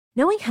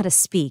Knowing how to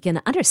speak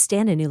and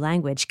understand a new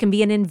language can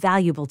be an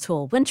invaluable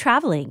tool when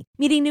traveling,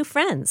 meeting new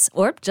friends,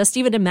 or just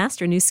even to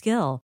master a new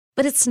skill.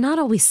 But it's not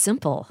always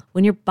simple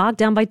when you're bogged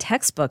down by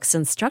textbooks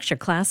and structured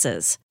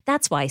classes.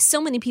 That's why so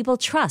many people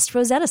trust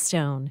Rosetta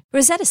Stone.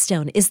 Rosetta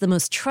Stone is the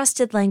most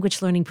trusted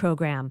language learning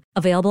program,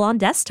 available on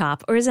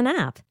desktop or as an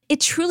app. It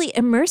truly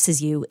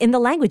immerses you in the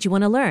language you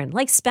want to learn,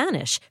 like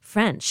Spanish,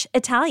 French,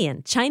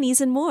 Italian,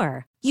 Chinese, and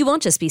more. You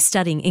won't just be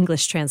studying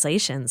English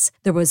translations.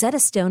 The Rosetta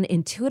Stone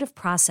intuitive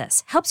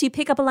process helps you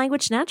pick up a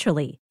language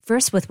naturally,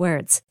 first with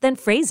words, then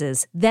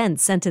phrases, then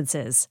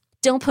sentences.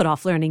 Don't put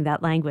off learning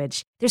that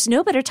language. There's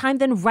no better time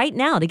than right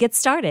now to get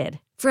started.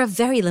 For a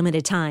very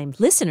limited time,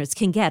 listeners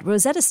can get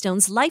Rosetta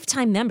Stone's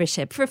lifetime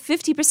membership for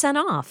 50%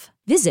 off.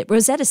 Visit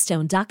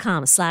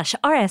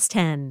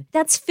rosettastone.com/rs10.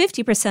 That's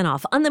 50%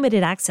 off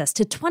unlimited access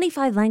to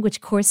 25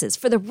 language courses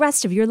for the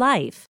rest of your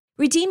life.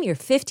 Redeem your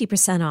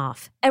 50%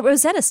 off at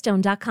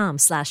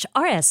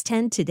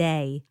rosettastone.com/rs10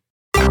 today.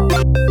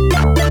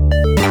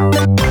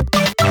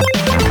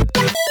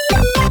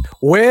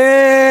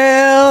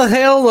 Well,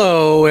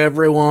 hello,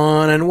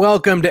 everyone, and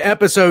welcome to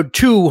episode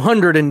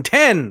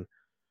 210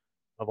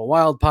 of A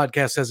Wild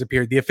Podcast Has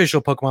Appeared, the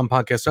official Pokemon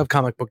podcast of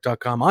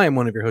comicbook.com. I am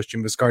one of your hosts,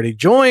 Jim Viscardi,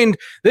 joined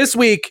this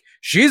week,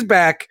 she's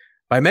back,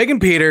 by Megan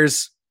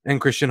Peters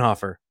and Christian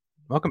Hoffer.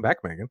 Welcome back,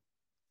 Megan.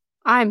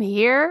 I'm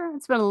here.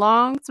 It's been a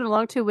long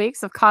 2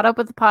 weeks. I've caught up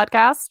with the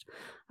podcast.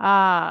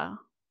 I'm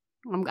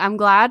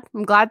glad.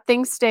 I'm glad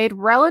things stayed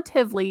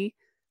relatively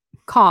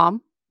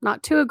calm.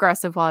 Not too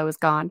aggressive while I was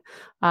gone,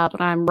 but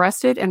I'm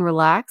rested and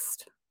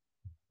relaxed,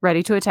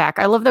 ready to attack.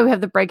 I love that we have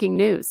the breaking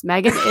news.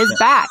 Megan is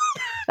back.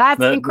 That's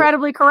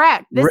incredibly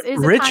correct. This is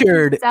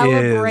Richard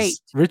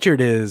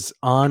is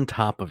on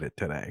top of it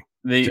today.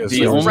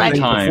 The only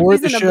time before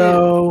the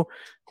show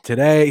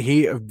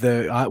today,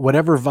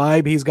 whatever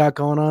vibe he's got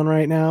going on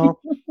right now,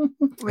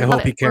 I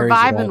hope he carries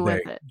it all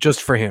day,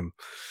 just for him.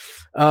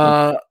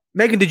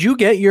 Megan, did you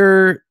get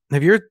your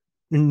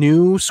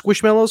new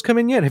Squishmallows come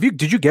in yet?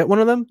 Did you get one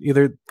of them?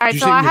 All right,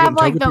 so I have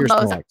like the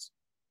most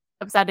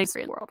upsetting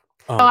story in the world.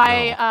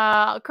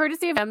 I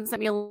courtesy of him, sent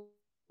me a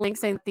link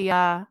saying the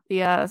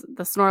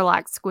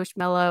Snorlax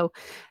Squishmallow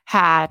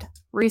had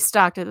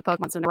restocked at the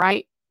Pokemon Center.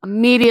 Right,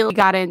 immediately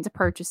got in to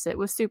purchase it. It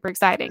was super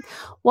exciting.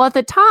 Well, at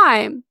the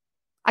time,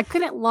 I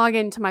couldn't log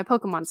into my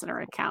Pokemon Center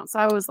account, so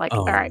I was like,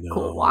 all right,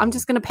 cool. Well, I'm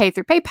just gonna pay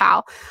through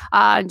PayPal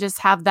and just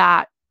have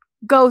that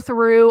go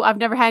through. I've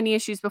never had any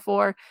issues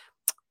before.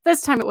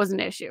 This time it was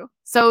an issue.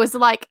 So it was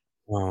like,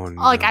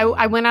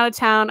 I went out of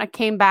town. I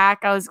came back.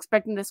 I was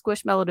expecting the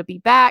Squishmallow to be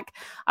back.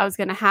 I was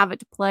going to have it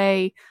to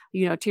play,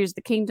 Tears of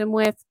the Kingdom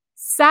with.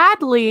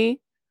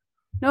 Sadly,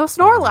 no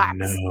Snorlax.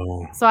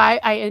 No. So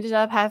I ended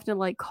up having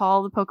to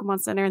call the Pokemon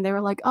Center, and they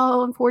were like,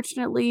 oh,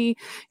 unfortunately,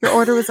 your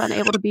order was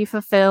unable to be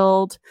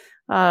fulfilled.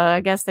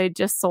 I guess they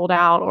just sold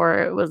out,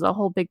 or it was a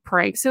whole big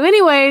prank. So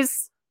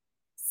anyways,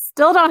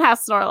 still don't have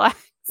Snorlax.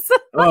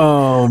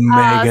 Oh,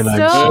 Megan, I'm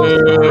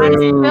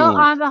still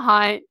on the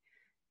hunt.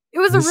 It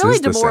was a really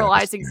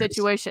demoralizing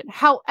situation.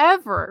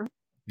 However,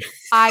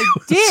 I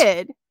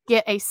did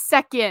get a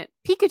second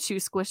Pikachu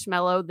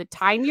Squishmallow, the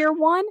tinier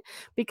one,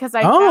 because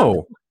I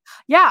found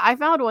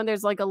one.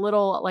 There's a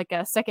little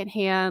a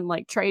secondhand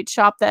trade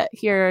shop that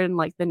here in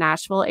the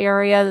Nashville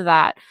area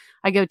that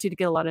I go to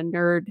get a lot of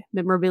nerd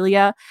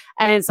memorabilia,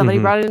 and somebody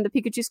brought it in the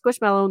Pikachu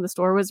Squishmallow, and the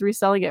store was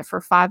reselling it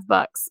for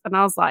 $5, and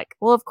I was like,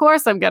 "Well, of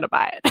course I'm gonna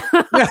buy it."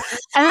 And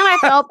then I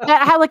felt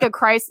that I had a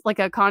crisis,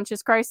 a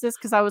conscious crisis,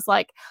 because I was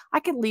like, I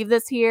could leave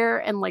this here,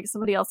 and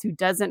somebody else who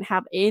doesn't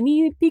have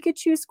any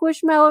Pikachu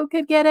Squishmallow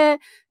could get it,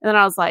 and then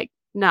I was like,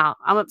 no,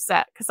 I'm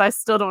upset because I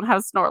still don't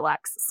have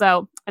Snorlax,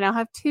 so I now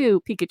have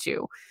 2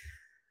 Pikachu.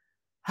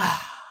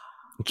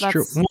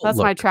 That's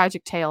my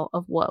tragic tale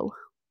of woe.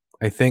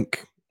 I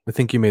think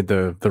you made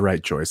the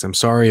right choice. I'm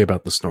sorry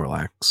about the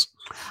Snorlax.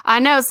 I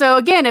know. So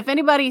again, if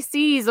anybody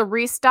sees a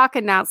restock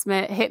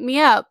announcement, hit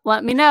me up.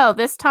 Let me know.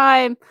 This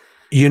time,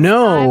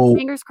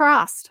 fingers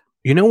crossed.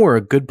 You know where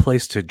a good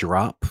place to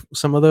drop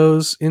some of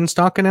those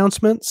in-stock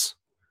announcements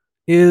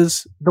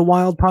is the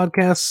Wild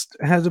Podcast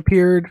Has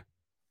Appeared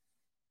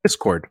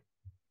Discord.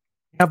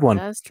 Have one.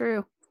 That's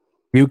true.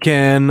 You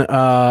can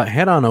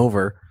head on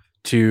over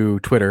to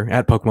Twitter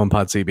at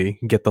PokemonPodCB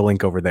and get the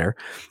link over there.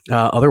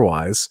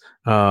 Otherwise,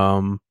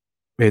 I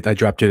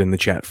dropped it in the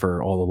chat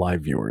for all the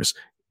live viewers.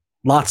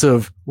 Lots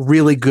of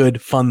really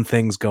good, fun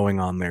things going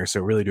on there.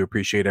 So really do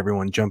appreciate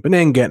everyone jumping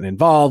in, getting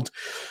involved,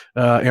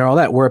 and all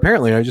that. Where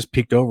apparently, I just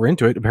peeked over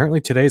into it. Apparently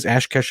today's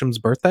Ash Ketchum's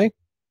birthday.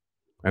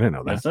 I didn't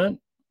know that. Is it?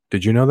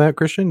 Did you know that,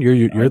 Christian?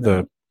 You're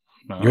the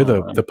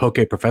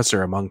Poke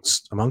professor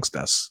amongst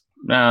us.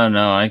 No,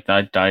 I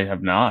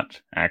have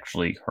not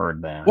actually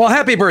heard that. Well,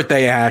 happy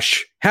birthday,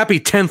 Ash! Happy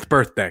 10th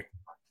birthday.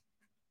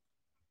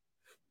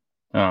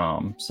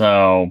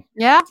 So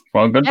yeah,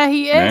 well, good. Yeah,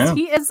 he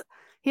is.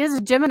 He is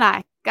a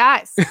Gemini,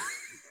 guys.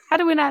 How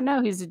do we not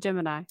know he's a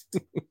Gemini?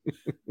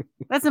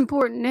 That's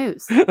important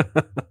news.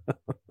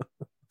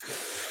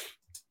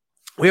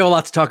 We have a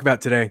lot to talk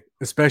about today,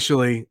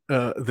 especially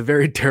the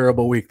very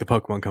terrible week the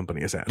Pokemon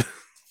Company has had.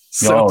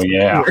 So,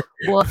 yeah.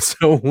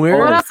 So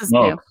what else is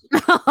new?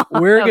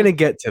 We're going to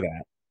get to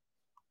that.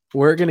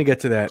 We're going to get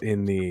to that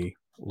in the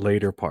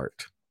later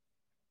part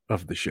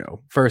of the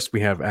show. First,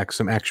 we have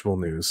some actual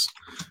news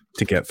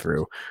to get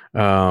through.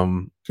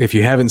 If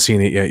you haven't seen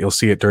it yet, you'll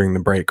see it during the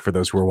break for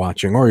those who are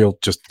watching, or you'll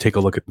just take a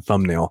look at the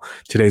thumbnail.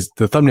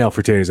 The thumbnail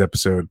for today's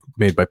episode,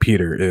 made by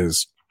Peter,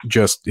 is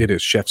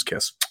chef's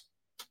kiss.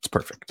 It's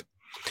perfect.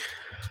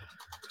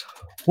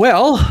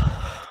 Well,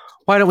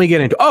 why don't we get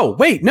into? Oh,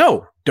 wait,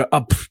 no.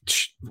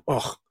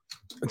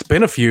 It's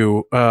been it's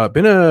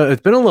been a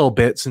little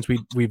bit since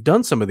we've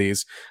done some of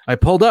these. I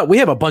pulled up. We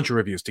have a bunch of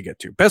reviews to get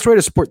to. Best way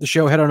to support the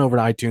show, head on over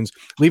to iTunes,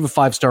 leave a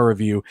 5-star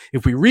review.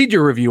 If we read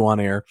your review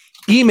on air,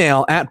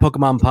 email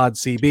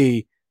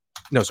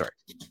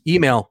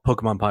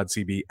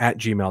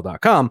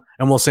PokemonPodCB@gmail.com,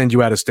 and we'll send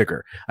you out a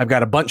sticker. I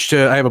have a bunch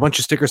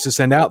of stickers to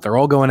send out. They're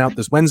all going out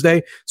this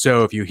Wednesday.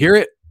 So if you hear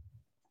it,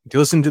 if you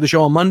listen to the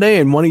show on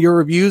Monday and one of your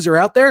reviews are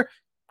out there,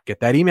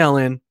 get that email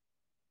in.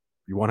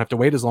 You won't have to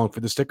wait as long for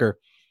the sticker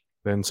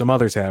than some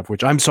others have,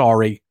 which I'm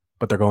sorry,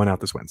 but they're going out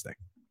this Wednesday.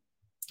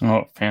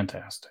 Oh,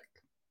 fantastic.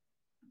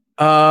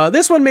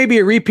 This one may be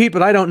a repeat,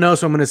 but I don't know,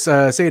 so I'm going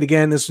to say it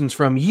again. This one's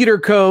from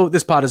Yeeter Co.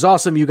 This pod is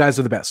awesome. You guys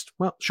are the best.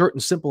 Well, short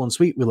and simple and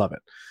sweet. We love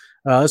it.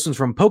 This one's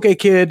from Poke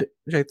Kid,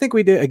 which I think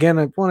we did. Again,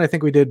 one I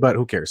think we did, but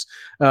who cares?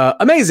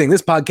 Amazing.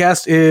 This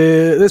podcast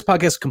is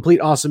complete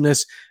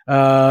awesomeness.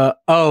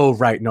 Oh,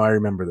 right. No, I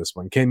remember this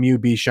one. Can Mew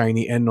be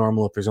shiny and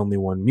normal if there's only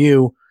one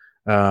Mew?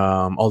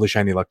 All the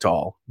shiny luck to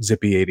all.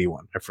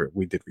 Zippy81.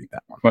 We did read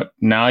that one. But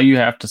now you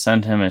have to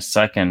send him a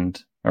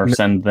second, or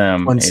send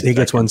them. He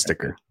gets one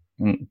sticker.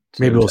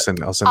 Maybe I'll send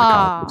a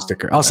comic book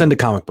sticker. I'll send a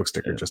comic book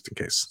sticker just in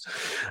case.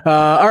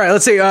 All right,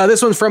 let's see.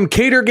 This one's from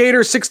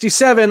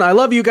CaterGator67. I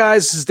love you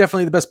guys. This is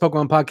definitely the best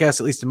Pokemon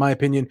podcast, at least in my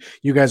opinion.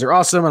 You guys are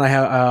awesome, and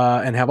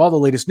I have all the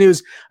latest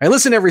news. I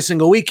listen every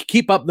single week.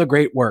 Keep up the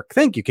great work.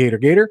 Thank you,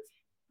 CaterGator.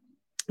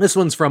 This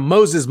one's from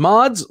Moses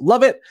Mods.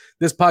 Love it.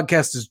 This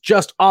podcast is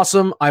just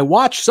awesome. I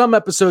watched some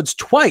episodes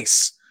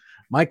twice.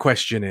 My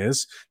question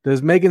is,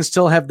 does Megan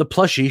still have the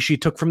plushie she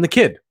took from the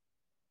kid?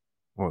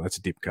 Oh, that's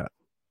a deep cut.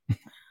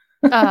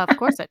 Of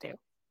course I do.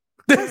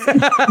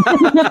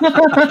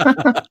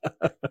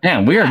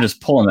 Man, we are just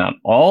pulling out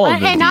all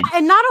of and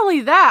not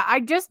only that,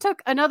 I just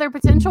took another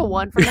potential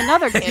one from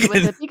another kid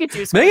with a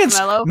Pikachu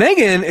Squishmallow.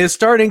 Megan is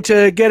starting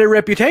to get a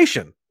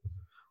reputation.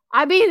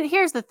 I mean,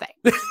 here's the thing.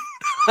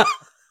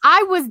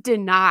 I was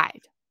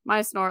denied my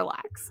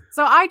Snorlax.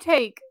 So I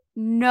take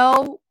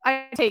no,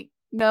 like,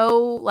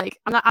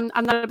 I'm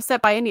not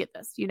upset by any of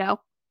this, you know?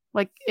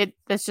 Like,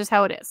 that's just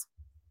how it is.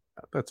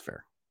 That's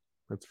fair.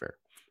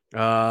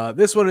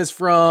 This one is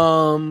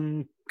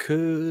from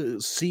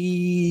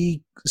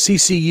CCU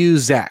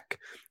Zach.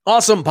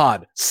 Awesome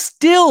pod.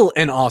 Still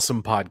an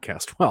awesome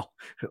podcast. Well,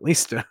 at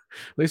least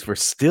we're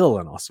still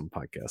an awesome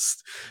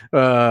podcast.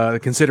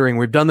 Considering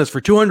we've done this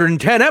for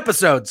 210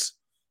 episodes.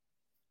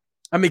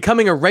 I'm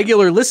becoming a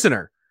regular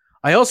listener.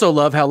 I also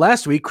love how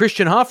last week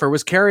Christian Hoffer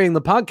was carrying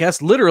the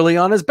podcast literally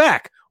on his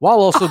back while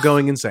also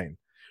going insane.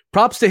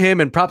 Props to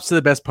him and props to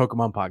the best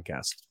Pokemon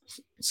podcast.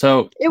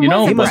 So,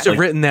 he must have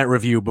written that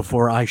review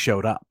before I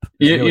showed up.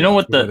 You know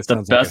what the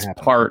best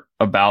part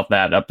about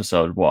that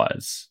episode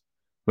was,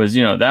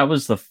 that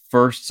was the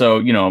first. So,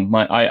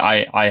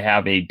 I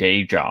have a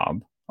day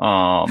job.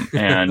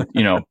 And,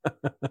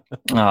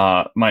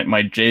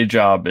 my day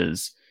job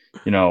is,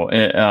 I'm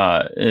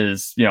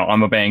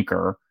a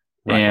banker.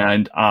 Right.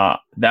 And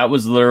that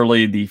was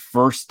literally the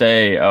first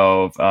day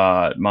of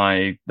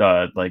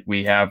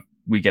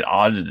we get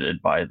audited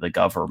by the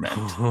government.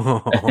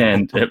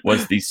 And it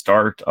was the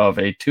start of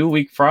a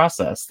 2-week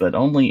process that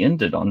only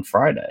ended on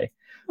Friday.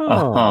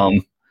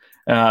 So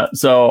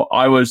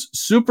I was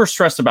super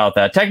stressed about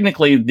that.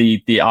 Technically,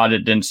 the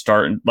audit didn't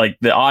start, like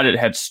the audit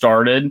had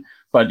started,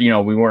 but we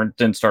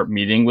didn't start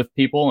meeting with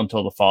people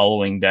until the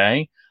following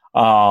day.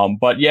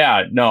 But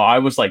yeah, no, I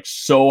was like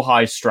so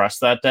high stress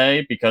that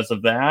day because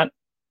of that.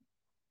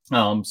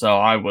 So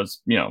I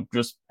was,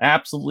 just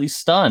absolutely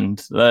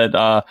stunned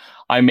that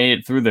I made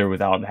it through there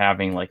without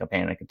having like a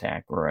panic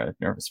attack or a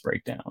nervous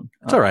breakdown.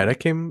 It's all right.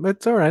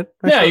 It's all right.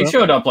 You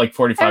showed up like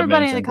 45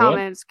 Everybody minutes. Everybody in the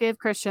comments, give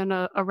Christian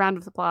a round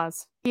of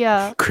applause.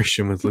 Yeah.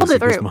 Christian was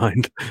losing his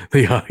mind.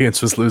 The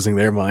audience was losing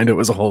their mind. It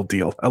was a whole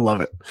deal. I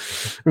love it.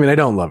 I mean, I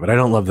don't love it. I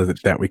don't love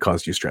that we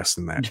caused you stress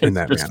in that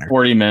manner.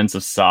 40 minutes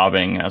of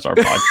sobbing as our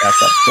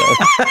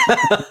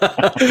podcast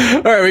episode.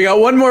 All right, we got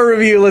one more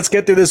review. Let's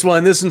get through this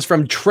one. This one's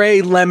from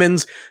Trey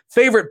Lemon's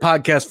favorite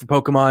podcast for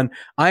Pokemon.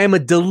 I am a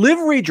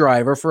delivery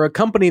driver for a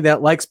company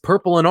that likes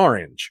purple and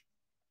orange.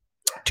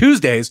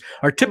 Tuesdays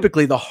are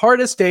typically the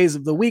hardest days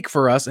of the week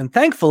for us, and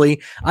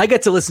thankfully, I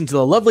get to listen to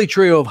the lovely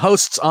trio of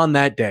hosts on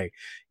that day.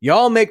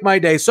 Y'all make my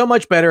day so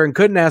much better and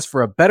couldn't ask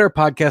for a better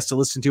podcast to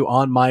listen to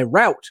on my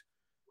route.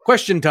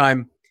 Question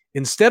time.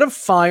 Instead of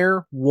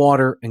fire,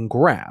 water, and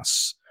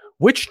grass,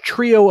 which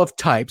trio of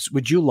types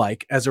would you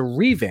like as a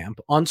revamp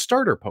on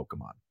starter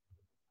Pokemon?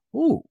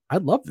 Ooh, I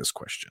love this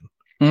question.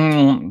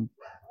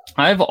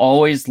 I've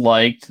always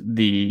liked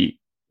the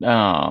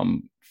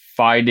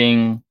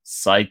fighting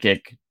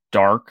psychic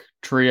dark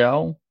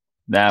trio.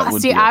 That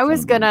would see. I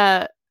was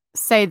gonna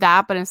say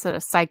that, but instead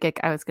of psychic,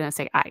 I was gonna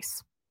say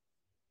ice.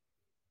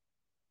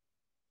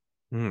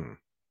 I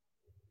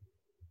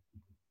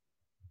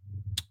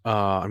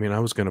mean, I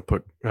was gonna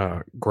put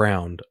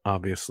ground.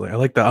 Obviously, I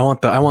like that.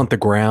 I want the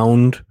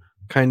ground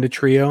kind of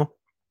trio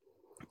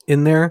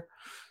in there,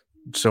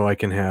 so I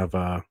can have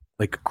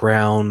like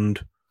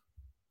ground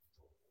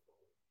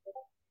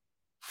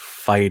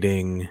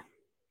fighting.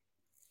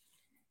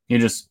 You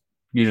just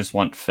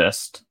want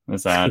fist.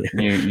 Is that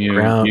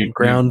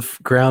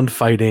ground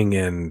fighting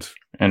and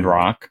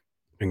rock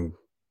and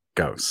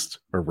ghost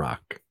or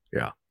rock?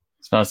 Yeah.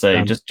 So I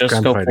say just go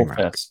full rock.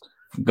 fist.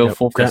 Go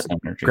full fist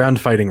energy.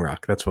 Ground fighting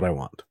rock. That's what I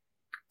want.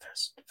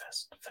 Fist.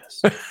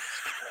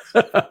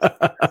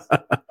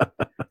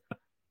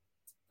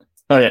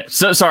 Okay.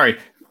 So sorry.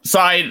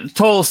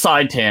 Total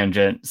side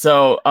tangent.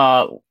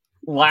 So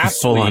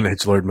last full week, on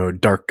edgelord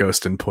mode, dark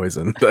ghost and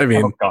poison. I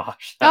mean, oh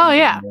gosh.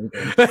 Yeah.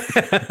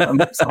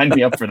 Sign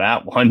me up for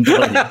that one.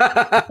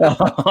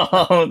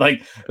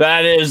 Like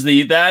that is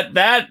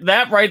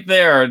that right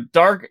there.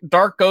 Dark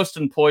ghost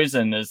and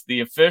poison is the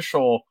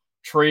official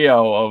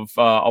trio of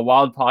a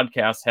wild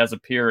podcast has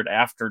appeared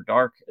after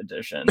dark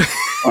edition.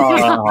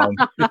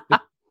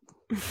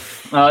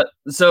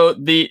 So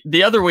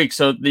the other week,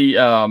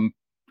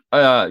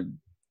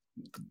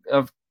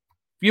 a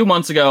few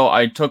months ago,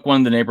 I took one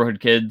of the neighborhood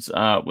kids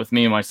with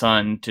me and my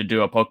son to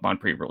do a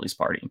Pokemon pre-release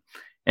party,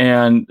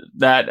 and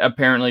that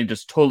apparently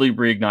just totally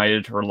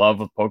reignited her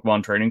love of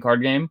Pokemon trading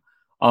card game.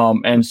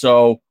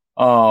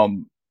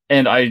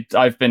 And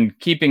I've been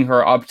keeping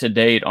her up to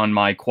date on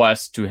my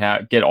quest to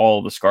get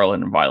all the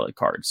Scarlet and Violet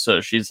cards.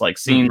 So she's like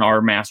seen our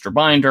master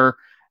binder,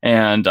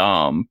 and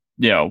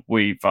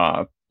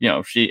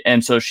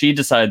she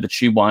decided that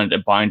she wanted a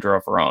binder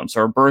of her own.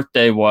 So her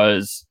birthday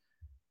was,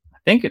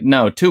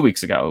 2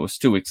 weeks ago. It was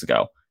 2 weeks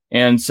ago.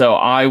 And so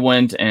I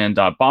went and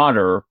bought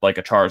her like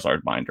a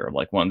Charizard binder,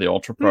 like one of the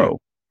Ultra Pro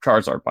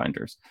Charizard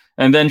binders.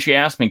 And then she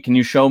asked me, can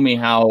you show me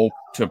how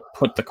to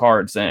put the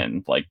cards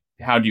in? Like,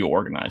 how do you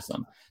organize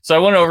them? So I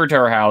went over to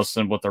her house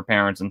and with her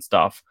parents and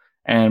stuff.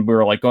 And we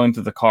were like going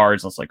through the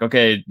cards. And it's like,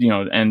 okay,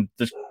 and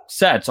the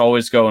sets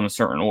always go in a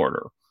certain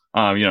order.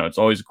 It's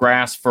always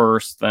grass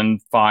first, then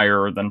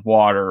fire, then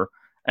water.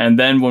 And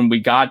then when we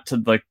got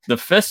to like the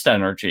fist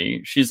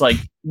energy, she's like,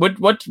 what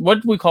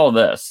do we call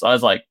this? I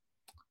was like,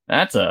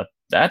 that's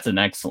an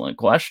excellent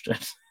question.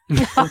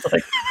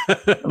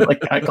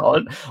 I call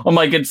it. I'm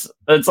like, it's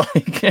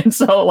like, and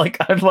so like,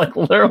 I'm like,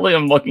 literally,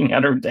 I'm looking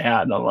at her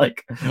dad, and I'm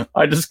like,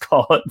 I just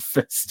call it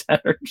fist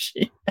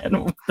energy.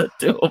 And the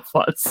two of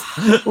us,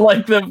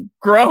 like the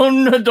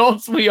grown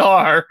adults we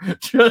are,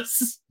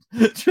 just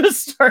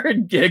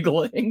started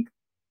giggling.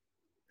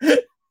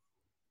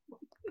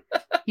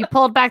 You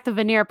pulled back the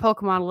veneer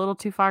Pokemon a little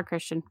too far,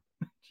 Christian.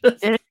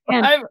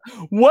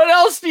 What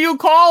else do you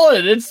call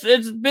it?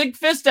 It's big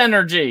fist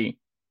energy.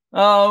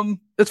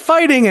 It's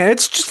fighting.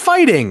 It's just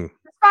fighting.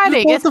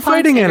 It's the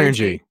fighting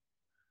energy.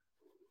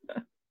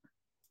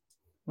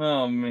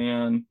 Oh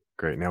man!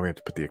 Great. Now we have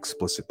to put the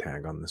explicit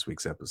tag on this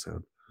week's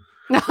episode.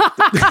 There's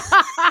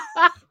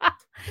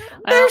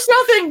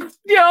nothing,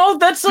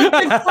 that's like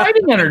big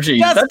fighting energy.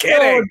 Just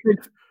kidding.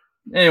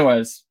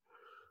 Anyways.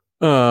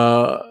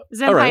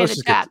 Zenpai in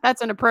the chat.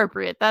 That's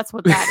inappropriate. That's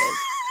what that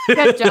is.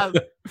 Good job.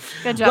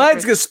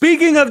 Let's go.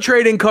 Speaking of the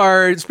trading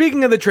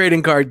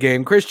card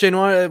game,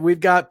 Christian,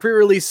 we've got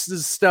pre-release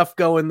stuff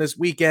going this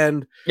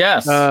weekend.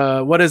 Yes.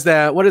 What does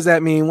that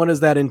mean? What does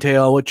that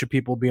entail? What should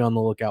people be on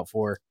the lookout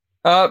for?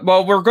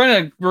 Well, we're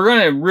gonna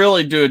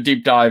really do a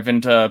deep dive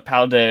into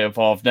Paldea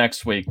Evolved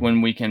next week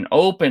when we can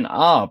open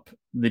up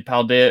the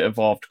Paldea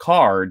Evolved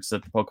cards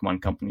that the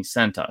Pokemon Company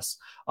sent us.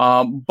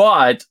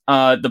 But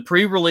the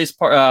pre-release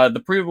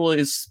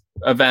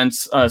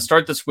events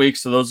start this week.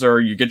 So those are,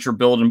 you get your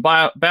build and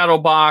battle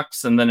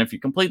box, and then if you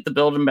complete the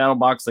build and battle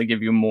box, they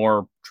give you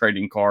more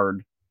trading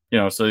card.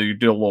 So you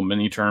do a little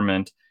mini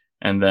tournament,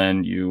 and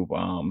then you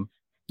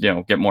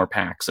get more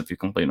packs if you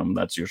complete them.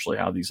 That's usually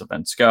how these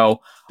events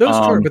go.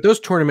 But those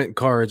tournament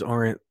cards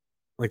aren't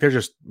like, they're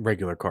just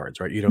regular cards,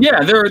 right?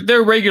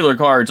 They're regular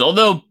cards.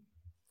 Although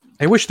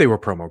I wish they were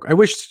promo. I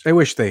wish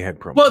they had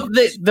promo. Well,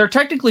 they're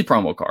technically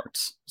promo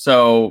cards.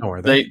 So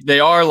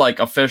they are like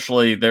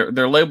officially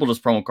they're labeled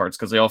as promo cards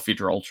because they all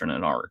feature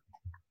alternate art.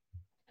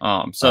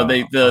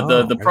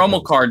 The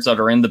promo cards that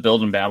are in the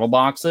build and battle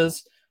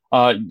boxes, they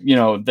are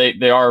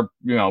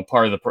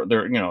part of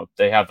the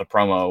they have the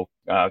promo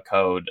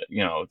code,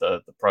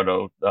 the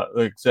proto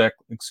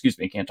excuse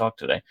me, can't talk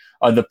today.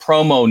 The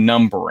promo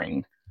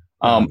numbering.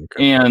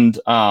 And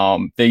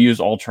they use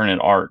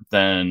alternate art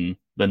than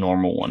the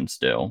normal ones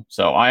do.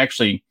 So I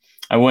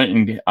went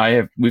and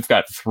we've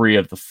got 3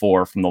 of the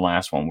 4 from the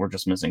last one. We're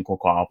just missing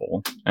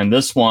Quaquaval. And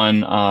this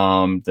one,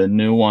 the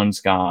new one's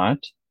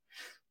got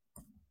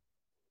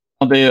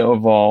they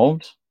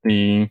evolved.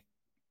 The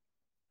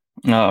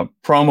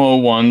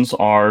promo ones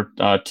are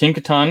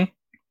Tinkaton,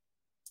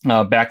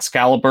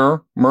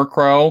 Baxcalibur,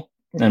 Murkrow,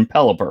 and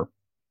Pelipper.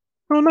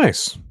 Oh,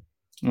 nice.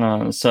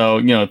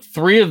 So,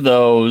 3 of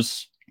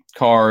those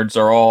cards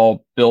are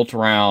all built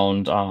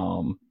around,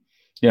 so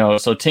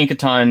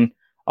Tinkaton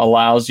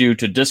allows you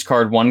to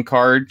discard 1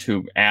 card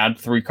to add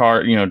 3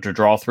 cards, to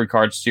draw 3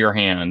 cards to your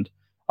hand.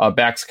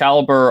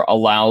 Baxcalibur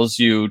allows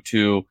you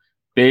to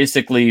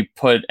basically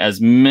put as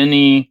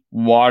many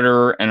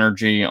water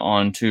energy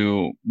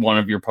onto one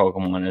of your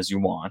Pokemon as you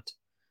want.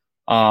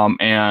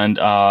 And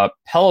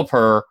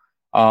Pelipper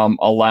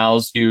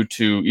allows you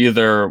to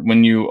either,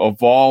 when it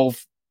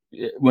evolves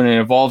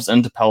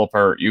into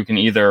Pelipper, you can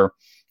either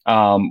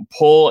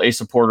pull a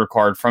supporter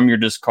card from your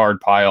discard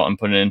pile and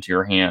put it into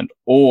your hand,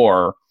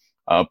 or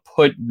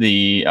put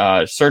the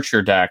search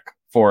your deck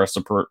for a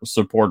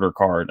supporter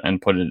card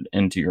and put it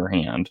into your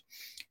hand.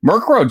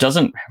 Murkrow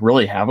doesn't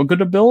really have a good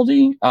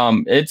ability.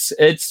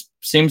 It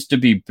seems to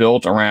be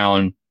built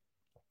around,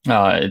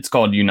 it's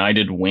called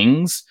United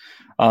Wings.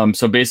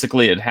 So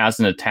basically it has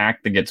an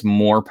attack that gets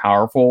more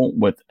powerful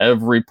with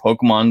every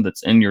Pokemon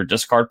that's in your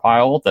discard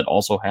pile that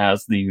also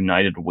has the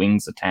United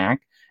Wings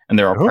attack. And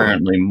there are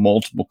apparently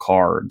multiple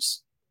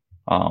cards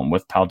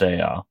with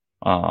Paldea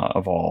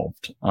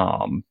evolved,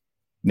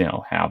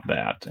 have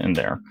that in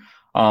there.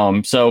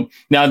 So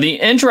now the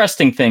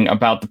interesting thing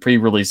about the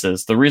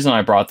pre-releases, the reason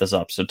I brought this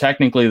up, so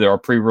technically there are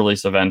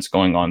pre-release events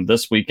going on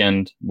this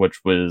weekend,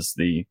 which was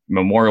the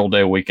Memorial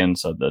Day weekend,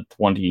 so the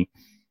 25th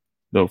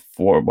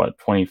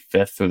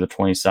through the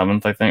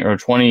 27th, I think, or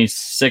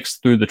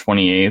 26th through the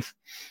 28th,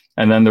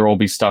 and then there will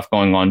be stuff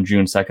going on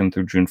June 2nd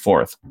through June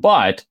 4th.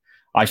 But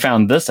I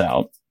found this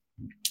out.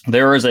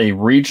 There's a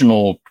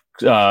regional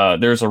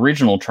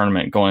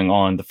tournament going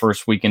on the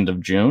first weekend of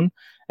June.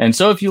 And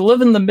so if you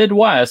live in the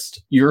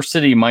Midwest, your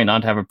city might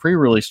not have a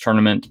pre-release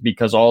tournament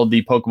because all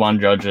the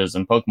Pokemon judges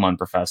and Pokemon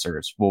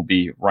professors will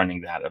be running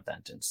that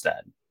event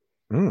instead.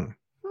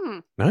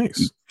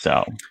 Nice.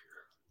 So,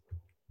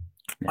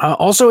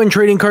 also in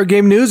trading card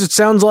game news, it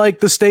sounds like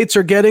the states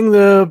are getting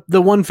the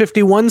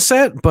 151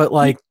 set, but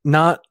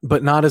not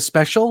as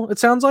special. It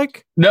sounds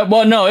like.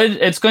 No,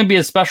 it's going to be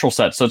a special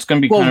set, so it's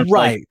going to be kind of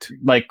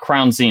like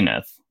Crown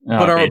Zenith.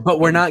 But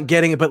we're not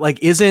getting it.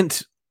 But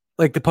isn't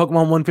like the Pokemon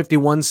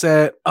 151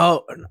 set?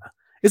 Oh,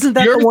 isn't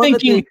that the one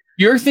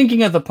you're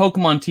thinking of the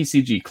Pokemon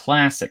TCG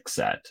Classic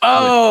set?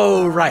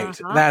 Oh, right.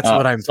 That's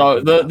what I'm.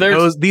 So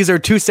these are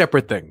 2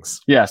 separate things.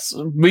 Yes,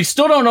 we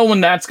still don't know when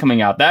that's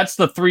coming out. That's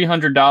the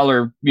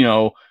 $300,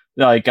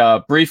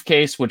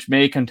 briefcase, which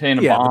may contain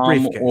a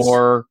bomb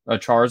or a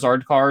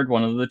Charizard card,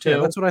 one of the 2. Yeah,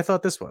 that's what I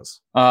thought this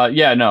was.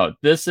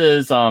 This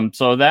is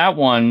so that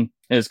one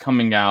is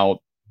coming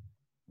out.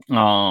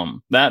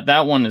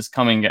 That one is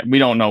coming. We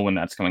don't know when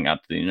that's coming out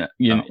in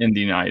the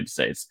United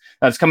States.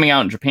 That's coming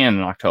out in Japan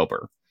in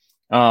October.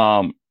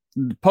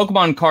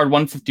 Pokemon Card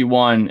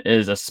 151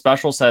 is a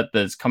special set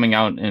that's coming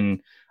out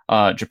in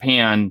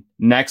Japan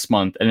next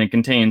month, and it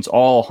contains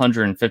all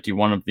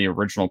 151 of the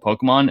original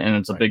Pokemon, and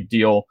it's a big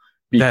deal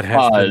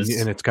because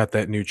and it's got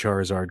that new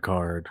Charizard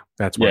card.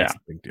 That's why it's a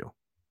big deal.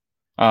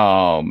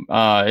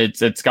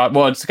 It's got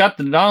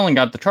not only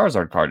got the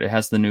Charizard card, it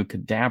has the new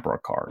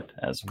Kadabra card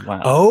as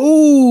well.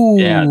 Oh,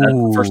 yeah, that's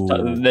the first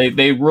time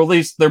they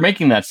released. They're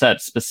making that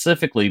set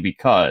specifically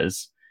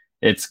because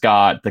it's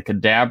got the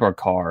Kadabra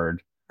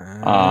card.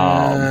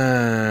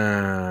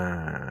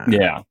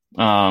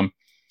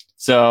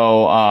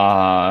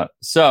 So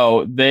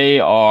they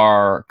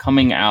are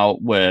coming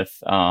out with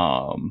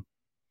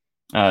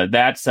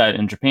that set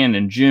in Japan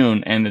in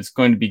June, and it's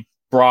going to be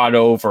brought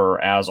over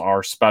as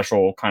our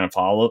special kind of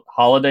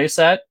holiday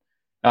set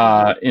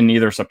in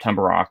either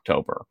September or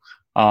October.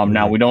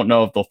 Now, we don't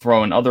know if they'll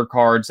throw in other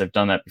cards. They've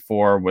done that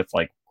before with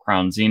like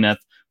Crown Zenith.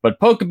 But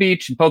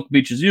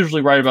Pokebeach is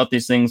usually right about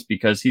these things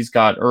because he's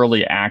got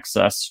early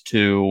access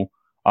to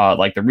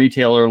like the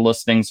retailer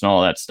listings and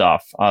all that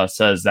stuff.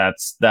 Says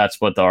that's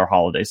what our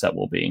holiday set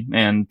will be.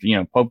 And,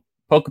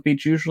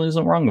 Pokebeach usually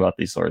isn't wrong about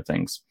these sort of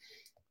things.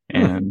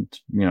 And,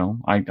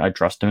 I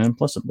trust him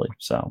implicitly.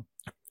 So.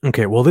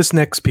 Okay, well, this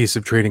next piece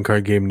of trading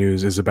card game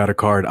news is about a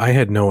card I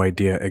had no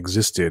idea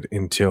existed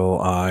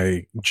until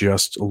I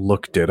just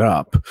looked it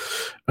up.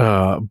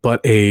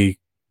 But a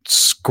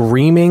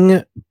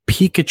Screaming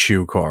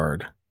Pikachu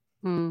card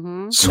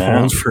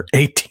sold for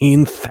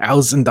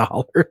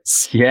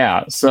 $18,000.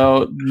 Yeah,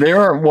 so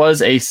there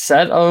was a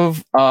set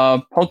of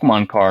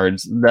Pokemon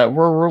cards that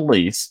were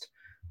released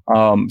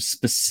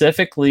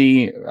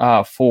specifically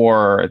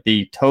for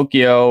the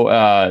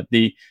Tokyo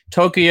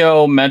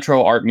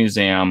Metro Art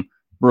Museum.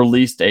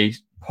 Released a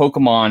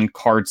Pokemon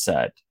card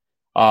set.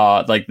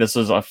 This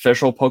is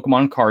official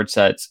Pokemon card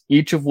sets,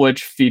 each of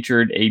which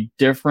featured a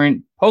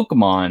different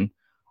Pokemon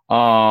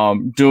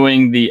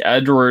doing the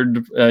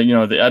Edward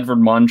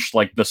Munch,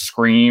 like the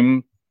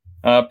Scream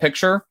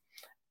picture.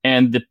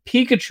 And the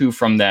Pikachu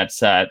from that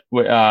set,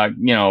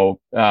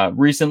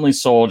 recently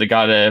sold.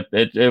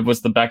 It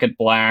was the Beckett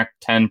Black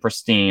 10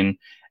 Pristine,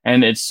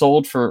 and it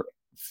sold for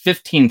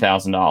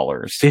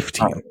 $15,000.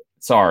 15.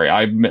 Sorry,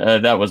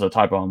 that was a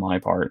typo on my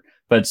part.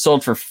 But it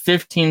sold for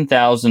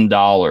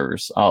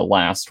 $15,000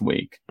 last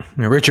week.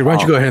 Now, Richard, why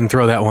don't you go ahead and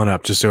throw that one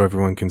up just so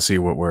everyone can see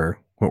what we're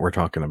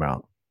talking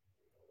about?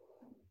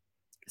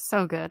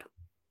 So good.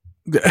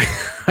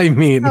 I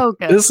mean, So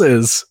good. this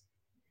is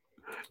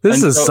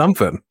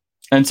something.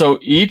 And so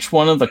each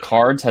one of the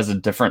cards has a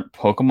different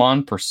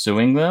Pokemon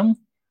pursuing them.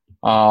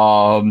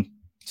 So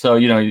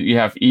you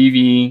have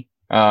Eevee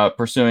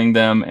pursuing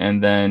them,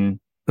 and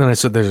then I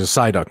said there's a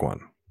Psyduck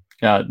one.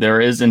 Yeah,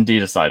 there is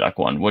indeed a Psyduck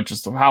one, which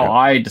is how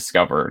I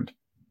discovered.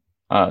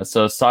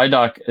 So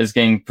Psyduck is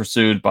getting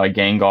pursued by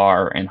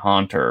Gengar and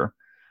Haunter.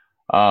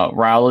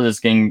 Rowlet is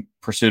getting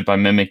pursued by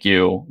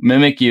Mimikyu.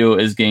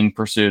 Mimikyu is getting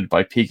pursued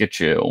by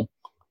Pikachu.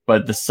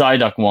 But the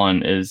Psyduck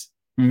one is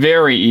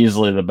very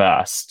easily the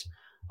best.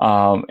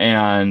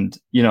 And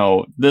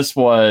this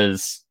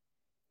was,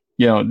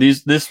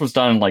 this was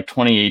done in like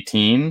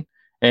 2018,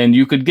 and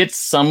you could get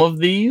some of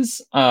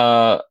these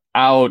out.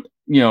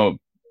 You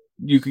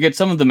could get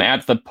some of them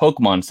at the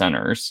Pokemon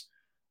centers,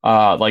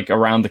 like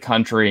around the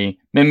country.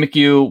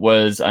 Mimikyu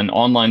was an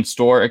online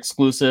store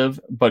exclusive,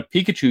 but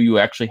Pikachu, you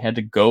actually had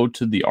to go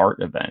to the art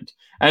event.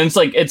 And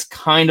it's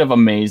kind of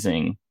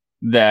amazing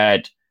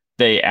that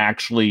they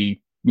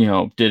actually,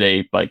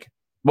 did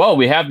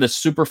we have this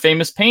super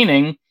famous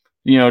painting,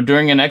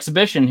 during an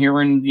exhibition here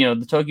in,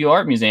 the Tokyo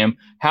Art Museum.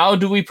 How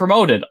do we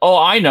promote it? Oh,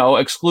 I know,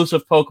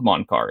 exclusive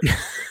Pokemon card.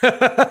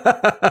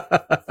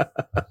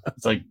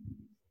 It's like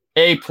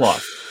A+.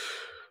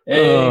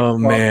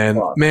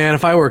 Man,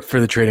 if I worked for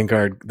the trading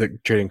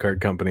card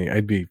company,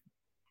 I'd be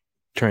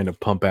trying to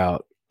pump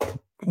out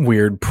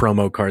weird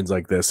promo cards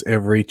like this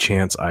every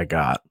chance I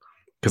got,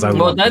 because I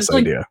love this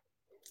idea.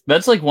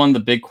 That's like one of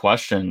the big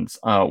questions.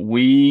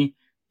 We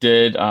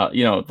did,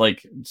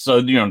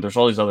 there's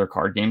all these other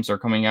card games that are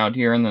coming out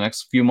here in the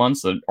next few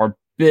months that are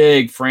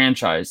big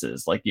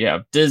franchises. Like you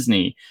have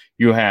Disney,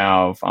 you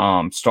have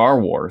Star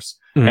Wars.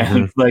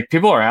 And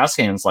people are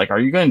asking, it's like, are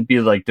you going to be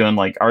doing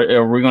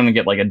are we going to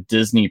get a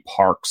Disney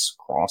Parks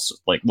cross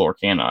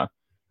Lorcana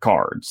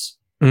cards?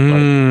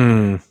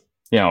 People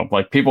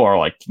are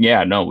like,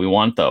 yeah, no, we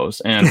want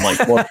those. And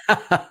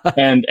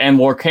and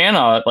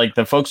Lorcana,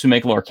 the folks who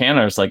make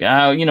Lorcana is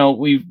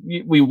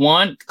we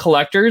want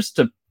collectors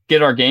to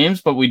get our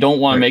games, but we don't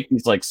want to make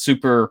these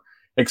super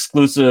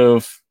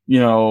exclusive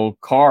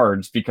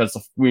cards,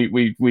 because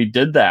we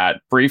did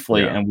that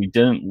briefly and we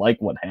didn't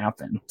like what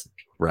happened.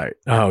 Right.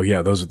 Oh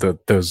yeah, those are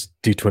those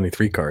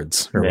D23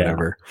 cards or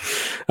whatever.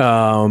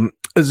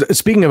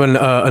 Speaking of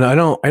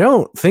I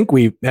don't think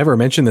we ever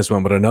mentioned this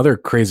one, but another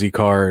crazy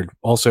card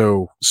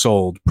also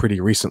sold pretty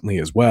recently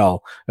as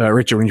well.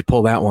 Richard, when you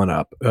pull that one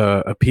up,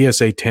 a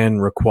PSA 10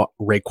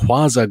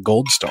 Rayquaza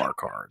Gold Star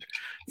card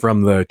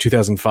from the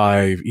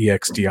 2005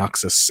 EX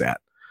Deoxys set,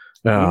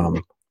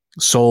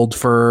 sold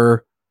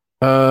for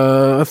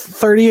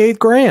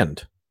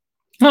 $38,000.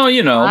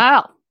 Oh,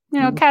 wow,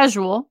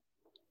 casual.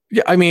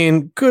 Yeah, I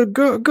mean, good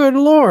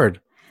Lord.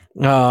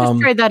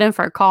 Just trade that in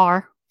for a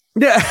car.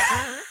 Yeah.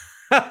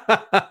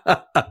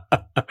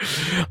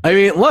 I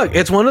mean, look,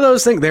 it's one of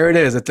those things. There it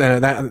is.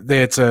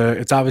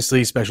 It's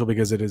obviously special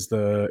because it's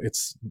a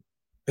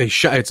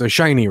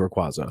shiny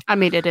Rayquaza. I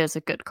mean, it is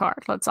a good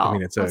card. Let's all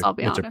be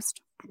honest.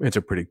 It's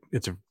a pretty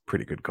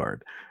good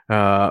card.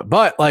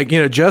 But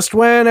just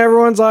when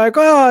everyone's like,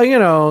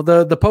 oh,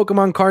 the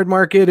Pokemon card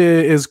market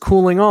is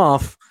cooling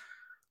off,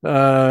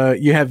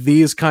 you have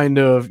these kind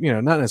of,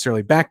 not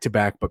necessarily back to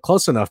back, but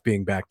close enough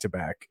being back to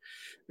back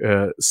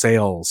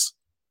sales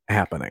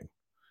happening,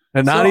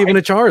 and not even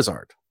a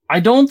Charizard. I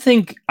don't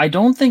think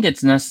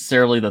it's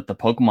necessarily that the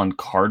Pokemon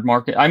card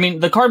market. I mean,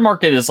 the card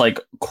market is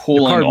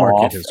cooling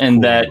off,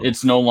 and that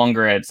it's no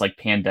longer at its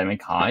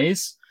pandemic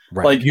highs.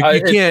 Right.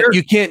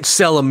 You can't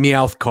sell a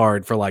Meowth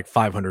card for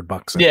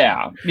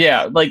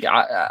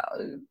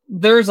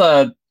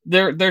 $500.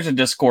 There's a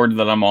Discord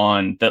that I'm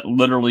on that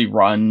literally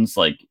runs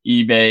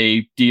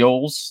eBay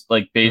deals.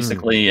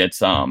 Basically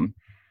it's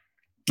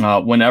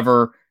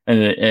whenever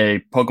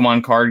a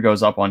Pokemon card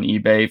goes up on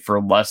eBay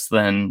for less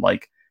than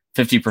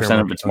 50%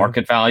 of its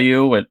market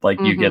value,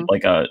 you get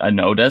a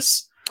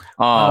notice.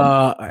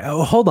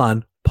 Hold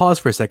on, pause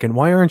for a second.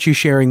 Why aren't you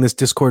sharing this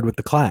Discord with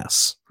the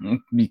class?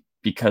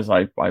 Because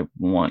I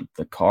want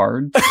the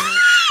cards.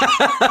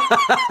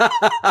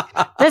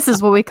 This is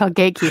what we call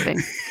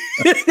gatekeeping.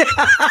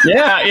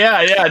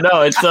 Yeah.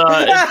 No, it's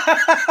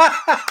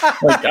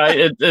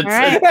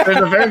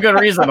there's a very good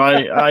reason.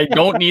 I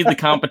don't need the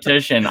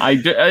competition.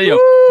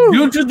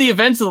 Due to the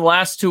events of the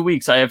last 2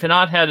 weeks, I have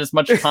not had as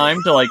much time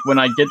to when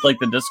I get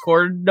the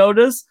Discord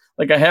notice,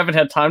 I haven't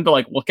had time to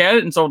look at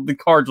it, and so the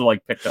cards are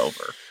picked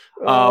over.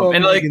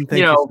 And thank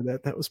you for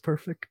that was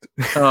perfect.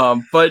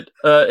 But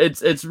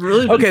it's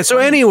really okay. So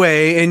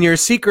anyway, in your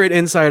secret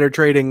insider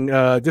trading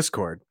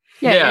Discord,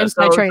 so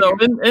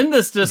in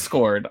this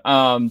Discord,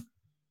 when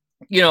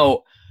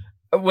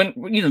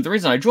the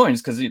reason I joined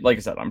is because, like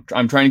I said,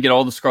 I'm trying to get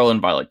all the Scarlet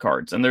and Violet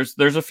cards, and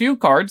there's a few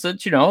cards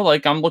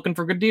that I'm looking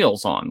for good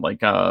deals on,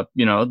 the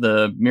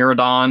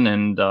Miraidon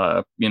and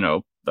the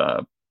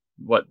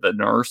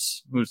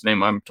nurse whose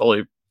name I'm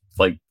totally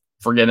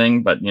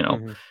forgetting, but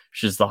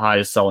she's the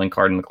highest selling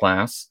card in the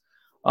class.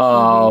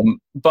 So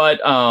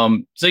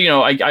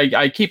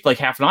I keep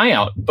half an eye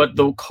out, but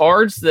the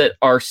cards that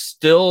are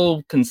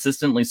still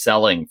consistently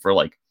selling for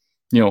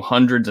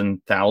hundreds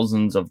and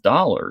thousands of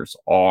dollars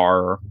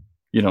are,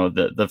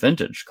 the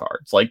vintage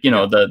cards. Like,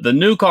 the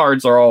new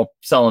cards are all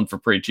selling for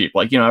pretty cheap.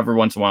 Like, every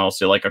once in a while I'll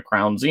see like a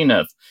Crown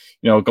Zenith,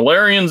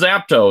 Galarian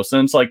Zapdos,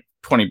 and it's like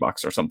 $20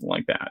 or something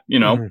like that,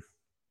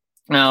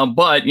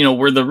 but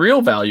where the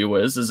real value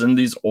is in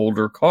these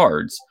older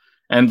cards,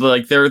 and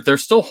like they're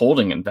still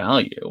holding in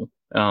value,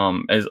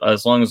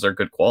 as long as they're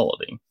good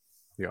quality.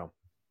 Yeah.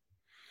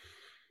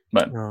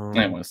 But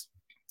anyways,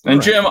 and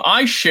right. Jim,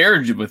 I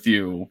shared with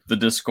you the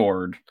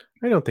Discord.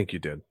 I don't think you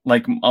did.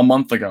 Like a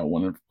month ago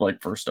when it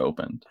like first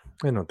opened.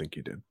 I don't think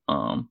you did.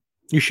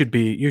 You should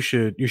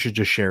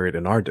just share it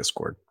in our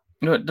Discord.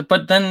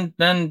 But then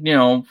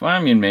I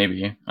mean,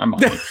 maybe I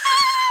might.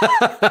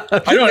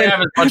 I don't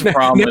have as much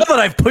problem. Now that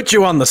I've put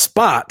you on the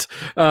spot,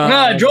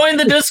 join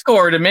the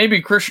Discord, and maybe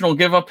Christian will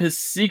give up his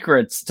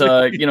secrets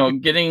to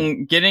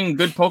getting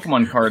good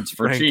Pokemon cards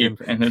for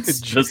cheap. And it's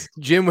just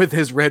Jim with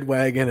his red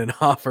wagon and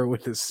Hoffer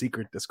with his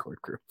secret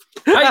Discord group.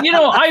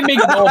 I make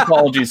no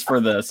apologies for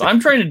this. I'm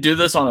trying to do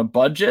this on a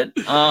budget.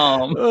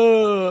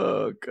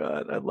 Oh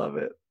God, I love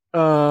it.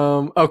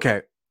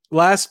 Okay.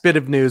 Last bit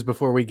of news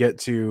before we get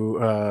to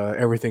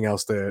everything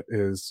else that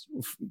is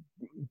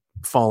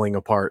falling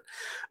apart.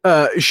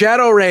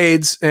 Shadow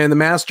Raids and the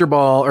Master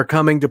Ball are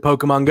coming to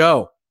Pokemon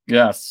Go.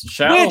 Yes.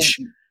 Which,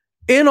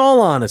 in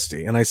all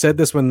honesty, and I said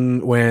this when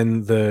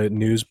the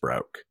news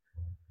broke,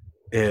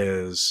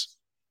 is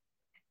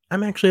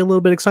I'm actually a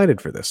little bit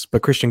excited for this.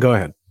 But Christian, go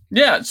ahead.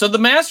 Yeah, so the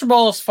Master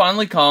Ball has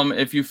finally come.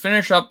 If you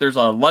finish up, there's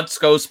a Let's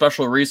Go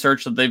special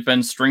research that they've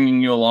been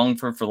stringing you along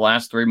for the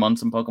last 3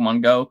 months in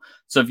Pokemon Go.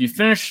 So if you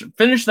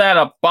finish that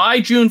up by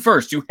June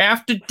 1st, you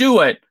have to do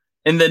it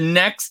in the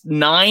next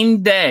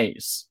 9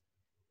 days.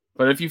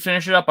 But if you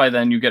finish it up by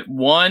then, you get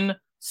one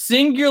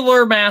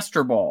singular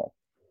Master Ball.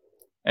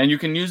 And you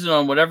can use it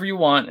on whatever you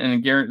want.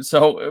 And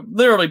so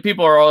literally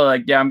people are all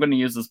like, yeah, I'm going to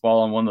use this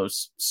ball on one of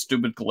those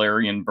stupid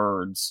Galarian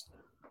birds.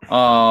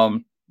 So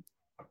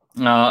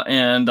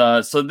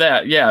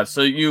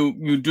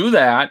you do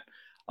that.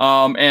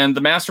 And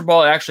the Master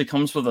Ball actually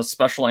comes with a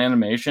special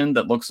animation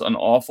that looks an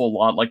awful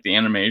lot like the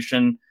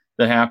animation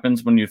that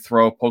happens when you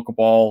throw a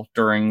Pokeball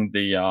during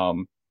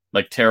the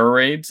like Terra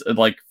Raids.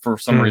 Like for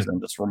some reason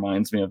this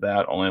reminds me of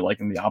that, only like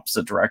in the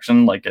opposite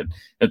direction. Like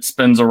it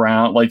spins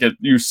around, like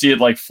you see it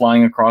like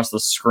flying across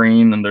the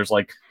screen, and there's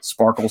like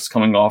sparkles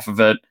coming off of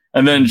it,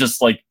 and then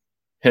just like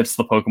hits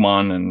the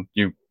Pokemon, and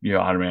you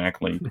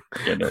automatically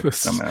get it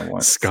no matter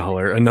what.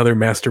 Scholar, another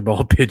Master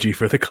Ball Pidgey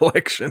for the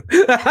collection.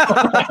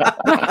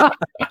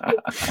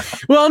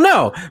 Well,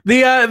 no,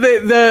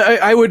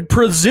 I would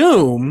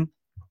presume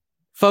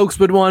folks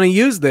would want to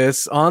use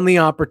this on the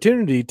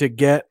opportunity to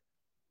get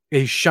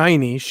a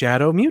shiny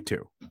Shadow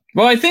Mewtwo.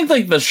 Well, I think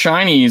like the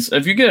shinies,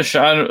 if you get a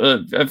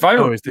Shadow, if I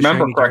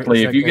remember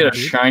correctly, if you get a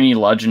shiny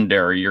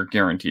Legendary, you're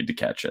guaranteed to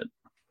catch it.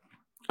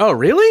 Oh,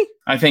 really?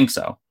 I think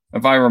so.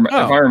 If I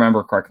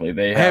remember correctly,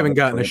 I haven't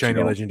gotten a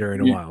shiny Legendary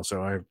in a while,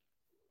 so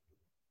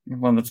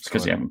well, that's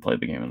because you haven't played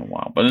the game in a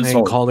while. But it's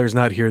Calder's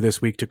not here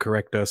this week to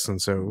correct us, and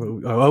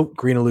so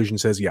Green Illusion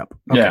says, "Yep."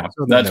 Okay, yeah,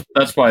 so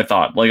that's what I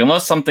thought. Like,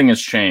 unless something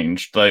has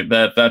changed, like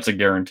that's a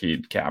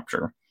guaranteed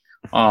capture.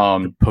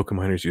 The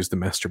Pokemoners use the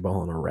Master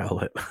Ball on a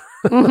Rowlet.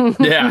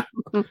 yeah,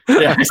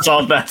 I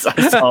saw that.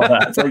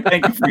 It's like,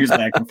 thank you for your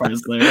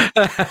sacrifice there.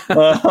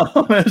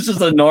 It's just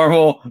a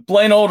normal,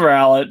 plain old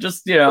Rowlet.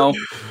 Just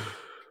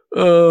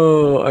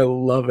Oh, I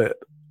love it.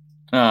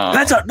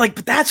 That's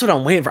what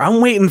I'm waiting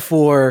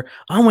for.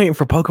 I'm waiting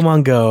for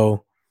Pokemon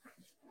Go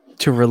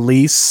to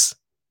release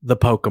the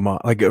Pokemon,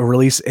 like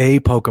release a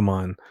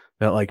Pokemon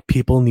that like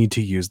people need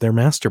to use their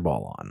Master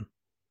Ball on.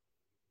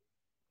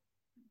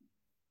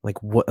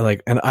 Like what?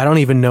 Like, and I don't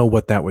even know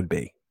what that would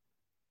be.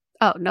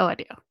 Oh, no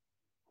idea.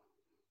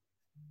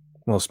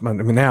 Well, I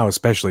mean now,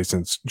 especially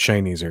since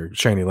shiny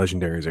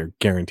legendaries are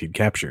guaranteed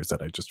captures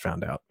that I just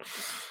found out.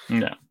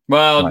 Yeah.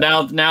 Well,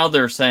 now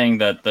they're saying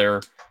that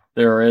there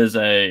is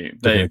they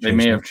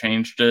may have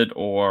changed it,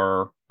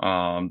 or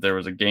there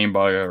was a game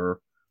bug, or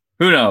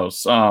who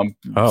knows.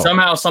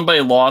 Somehow somebody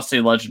lost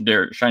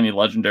a shiny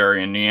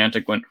legendary, and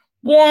Niantic went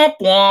womp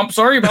womp.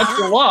 Sorry about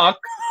your luck.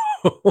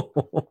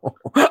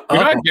 You're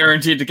not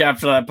guaranteed to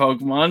capture that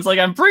Pokemon. It's like,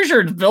 I'm pretty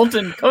sure it's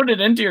coded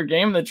into your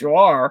game that you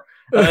are.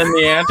 And then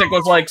Niantic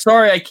was like,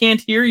 sorry, I can't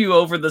hear you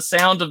over the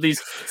sound of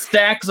these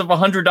stacks of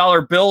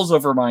 $100 bills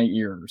over my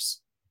ears.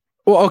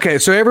 Well, okay,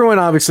 so everyone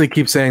obviously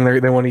keeps saying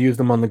they want to use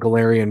them on the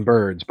Galarian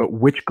birds, but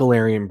which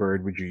Galarian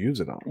bird would you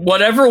use it on?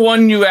 Whatever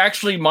one you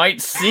actually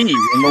might see in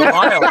the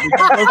wild,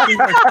 because those things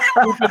are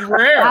stupid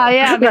rare. Oh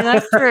yeah, I mean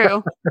that's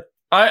true.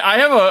 I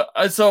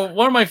have so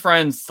one of my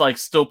friends like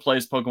still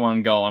plays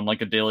Pokemon Go on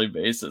like a daily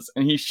basis,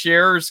 and he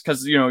shares,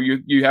 because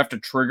you have to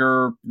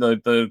trigger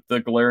the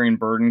Galarian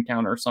bird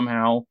encounter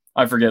somehow.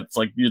 I forget,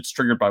 it's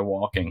triggered by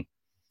walking.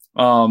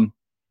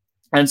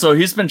 And so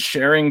he's been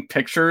sharing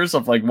pictures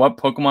of like what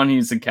Pokemon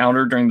he's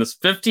encountered during this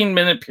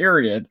 15-minute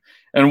period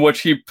in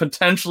which he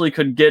potentially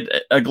could get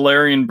a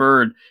Galarian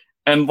bird.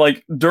 And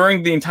like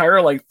during the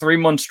entire like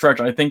 3-month stretch,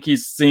 I think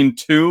he's seen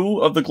 2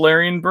 of the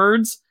Galarian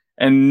birds.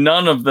 and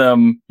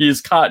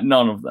he's caught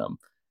none of them.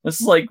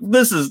 This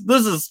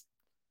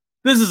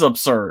is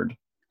absurd.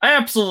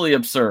 Absolutely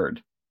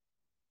absurd.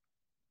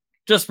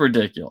 Just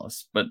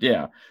ridiculous. But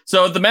yeah.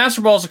 So the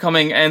Master Balls are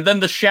coming, and then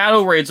the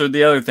Shadow Raids are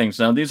the other things.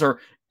 Now, these are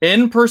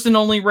in-person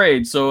only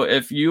raids, so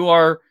if you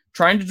are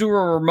trying to do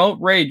a remote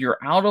raid, you're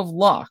out of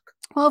luck.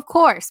 Well, of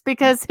course,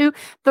 because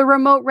the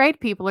remote raid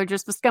people are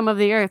just the scum of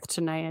the earth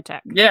to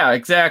Niantic. Yeah,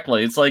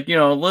 exactly. It's like,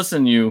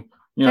 listen, you're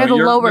going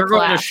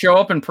to show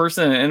up in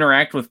person and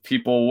interact with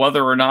people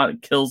whether or not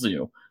it kills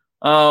you.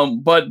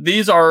 But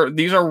these are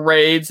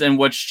raids in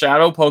which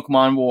Shadow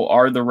Pokemon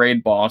are the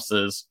raid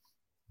bosses.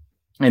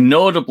 And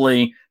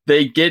notably,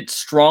 they get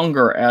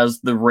stronger as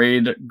the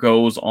raid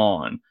goes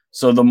on.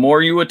 So the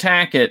more you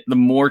attack it, the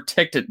more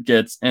ticked it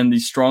gets, and the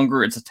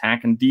stronger its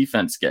attack and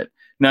defense get.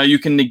 Now, you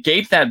can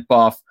negate that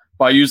buff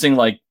by using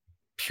like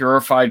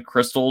purified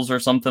crystals or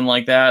something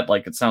like that.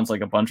 Like, it sounds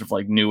like a bunch of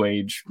like new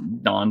age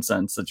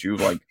nonsense that you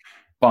like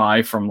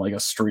buy from like a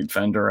street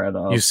vendor at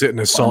a. You sit in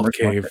a salt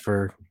cave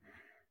for.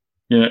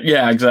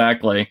 Yeah,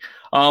 exactly.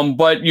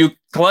 But you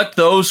collect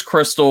those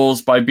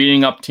crystals by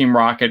beating up Team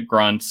Rocket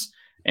grunts,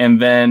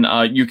 and then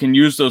you can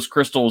use those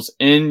crystals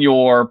in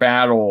your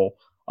battle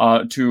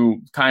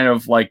to kind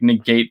of like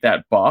negate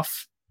that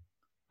buff.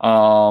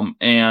 It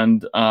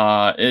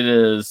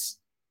is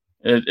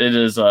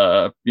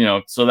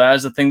so that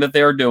is the thing that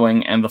they are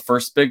doing, and the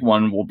first big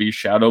one will be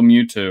Shadow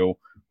Mewtwo,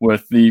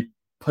 with the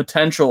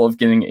potential of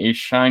getting a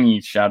shiny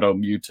Shadow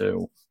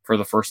Mewtwo for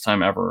the first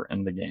time ever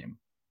in the game.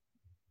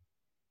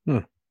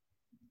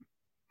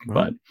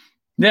 But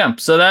yeah,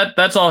 so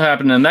that's all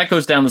happening, and that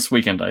goes down this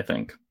weekend, I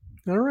think.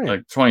 All right,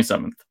 like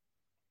 27th.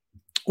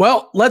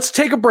 Well, let's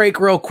take a break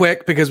real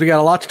quick because we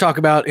got a lot to talk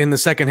about in the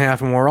second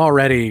half, and we're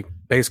already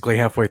basically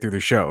halfway through the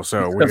show.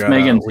 So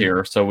Megan's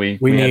here, so we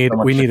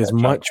need as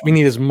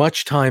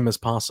much time as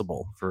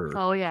possible for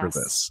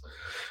this.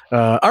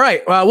 All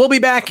right, we'll be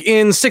back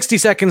in 60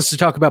 seconds to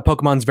talk about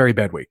Pokemon's Very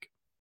Bad Week.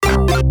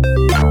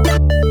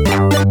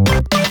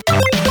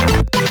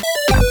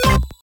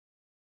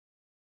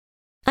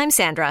 I'm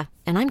Sandra,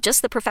 and I'm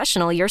just the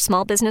professional your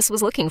small business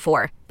was looking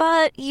for.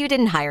 But you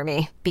didn't hire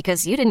me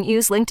because you didn't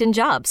use LinkedIn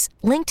Jobs.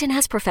 LinkedIn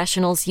has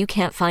professionals you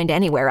can't find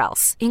anywhere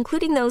else,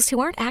 including those who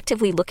aren't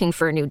actively looking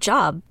for a new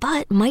job,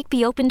 but might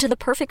be open to the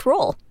perfect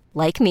role,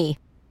 like me.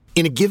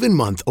 In a given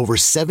month, over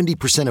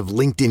 70% of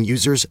LinkedIn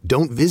users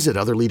don't visit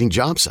other leading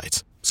job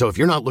sites. So if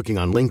you're not looking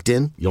on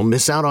LinkedIn, you'll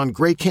miss out on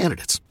great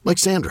candidates, like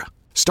Sandra.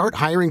 Start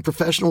hiring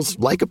professionals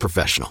like a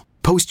professional.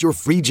 Post your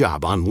free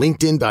job on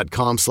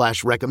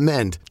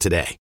linkedin.com/recommend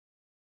today.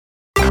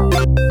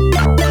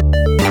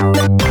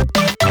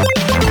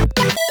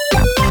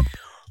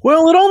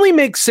 Well, it only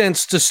makes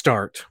sense to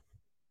start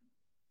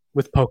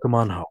with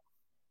Pokemon Home,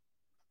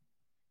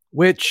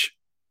 which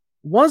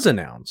was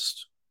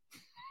announced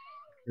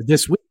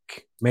this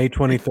week, May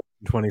 23rd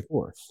and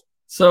 24th.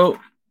 So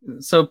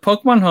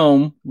Pokemon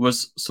Home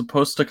was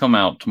supposed to come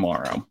out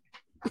tomorrow,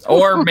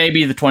 or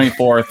maybe the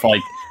 24th,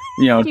 like,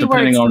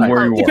 depending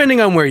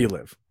on where you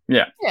live.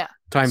 Yeah.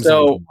 Time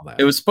so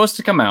it was supposed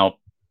to come out,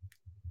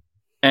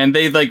 and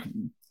they like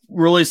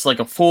released like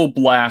a full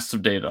blast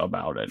of data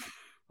about it.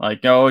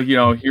 Like,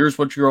 here's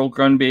what you're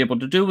going to be able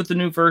to do with the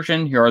new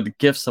version. Here are the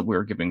gifts that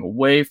we're giving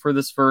away for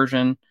this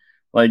version.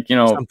 Like,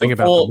 something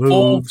about the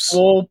moves.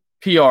 Full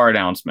PR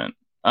announcement.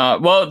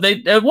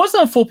 It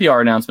wasn't a full PR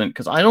announcement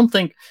because I don't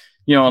think,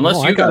 unless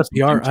I got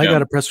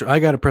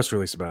a press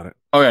release about it.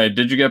 Okay,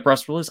 did you get a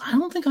press release? I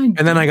don't think I did.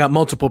 And then I got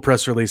multiple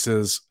press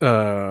releases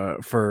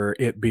for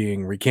it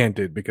being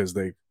recanted because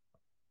they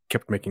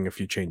kept making a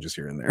few changes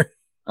here and there.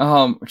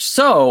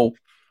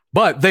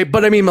 But they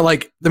put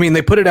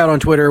it out on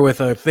Twitter with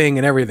a thing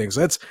and everything. So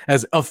that's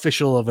as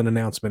official of an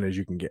announcement as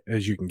you can get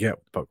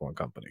with the Pokemon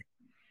Company.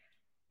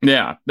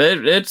 Yeah,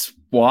 it's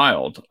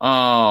wild.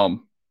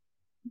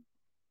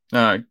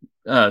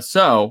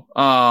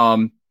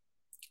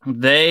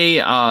 They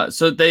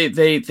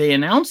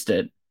announced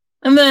it,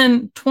 and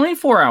then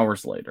 24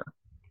 hours later,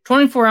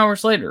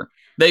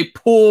 they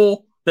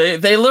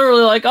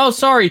literally like, oh,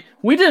 sorry,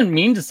 we didn't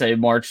mean to say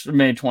May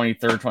 23rd,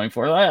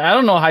 24th. I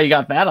don't know how you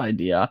got that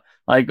idea.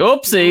 Like,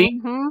 oopsie.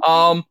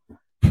 Mm-hmm.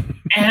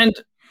 And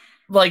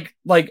like,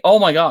 oh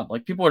my God,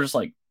 like people are just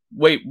like,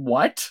 wait,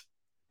 what?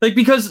 Like,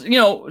 because,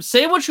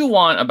 say what you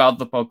want about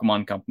the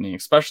Pokemon Company,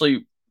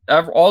 especially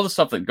all the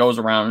stuff that goes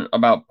around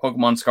about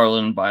Pokemon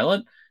Scarlet and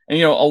Violet.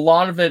 And, a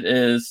lot of it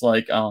is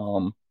like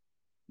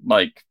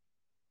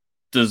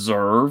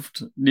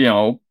deserved,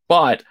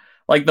 but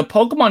like the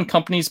Pokemon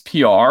Company's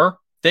PR,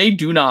 they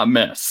do not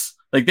miss.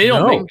 Like, they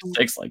don't make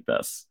mistakes like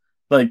this.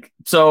 Like,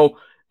 so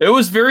it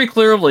was very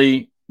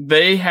clearly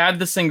they had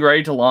this thing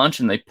ready to launch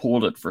and they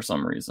pulled it for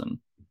some reason.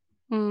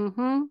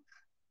 Mm-hmm.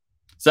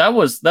 So that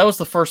was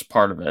the first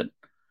part of it.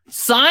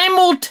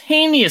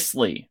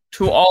 Simultaneously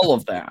to all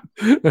of that,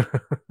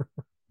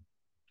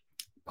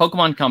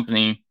 Pokemon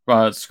Company,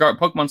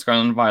 Pokemon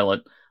Scarlet and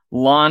Violet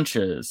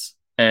launches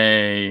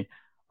their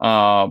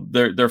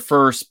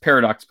first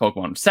Paradox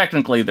Pokemon.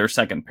 Technically, their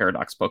second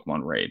Paradox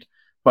Pokemon raid.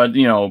 but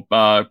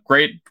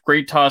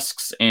Great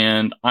Tusks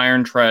and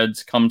Iron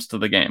Treads comes to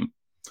the game,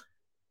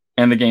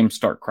 and the games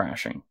start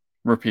crashing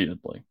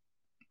repeatedly.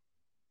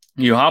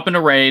 You hop in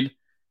a raid,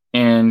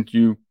 and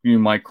you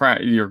might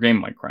crash. Your game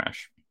might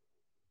crash,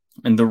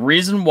 and the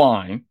reason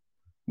why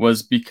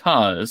was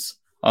because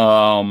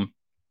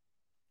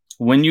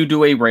when you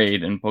do a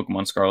raid in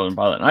Pokemon Scarlet and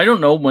Violet, and I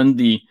don't know when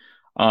the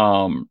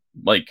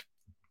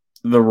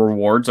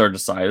rewards are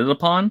decided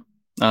upon,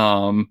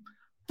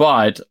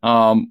 but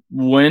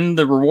when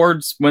the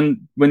rewards,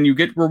 when you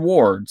get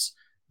rewards,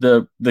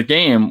 the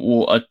game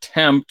will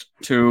attempt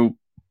to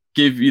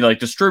give you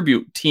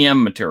distribute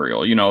TM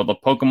material, the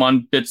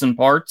Pokemon bits and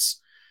parts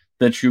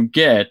that you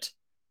get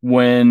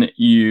when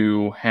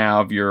you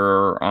have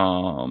your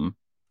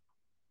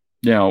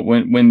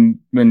when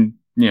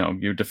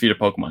you defeat a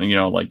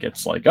Pokemon,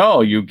 it's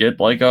you get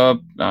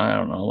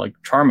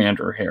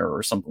Charmander hair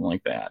or something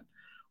like that.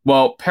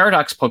 Well,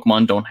 Paradox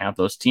Pokemon don't have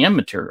those TM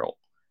material.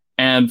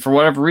 And for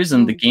whatever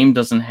reason, the game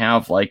doesn't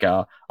have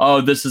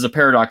this is a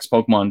Paradox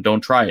Pokemon,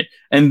 don't try it.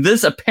 And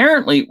this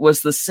apparently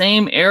was the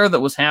same error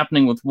that was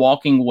happening with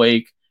Walking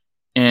Wake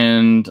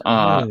and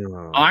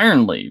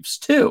Iron Leaves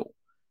too.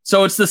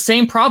 So it's the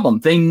same problem.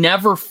 They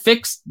never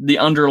fixed the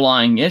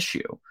underlying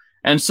issue.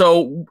 And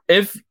so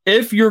if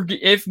you're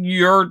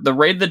the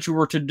raid that you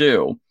were to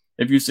do,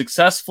 if you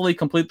successfully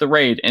complete the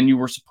raid and you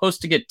were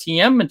supposed to get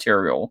TM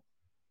material,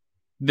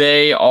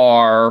 they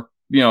are,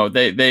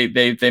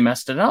 they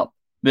messed it up.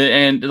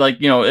 And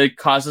it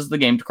causes the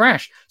game to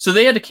crash. So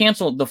they had to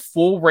cancel the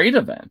full raid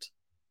event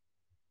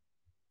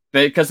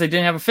because they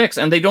didn't have a fix,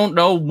 and they don't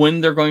know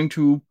when they're going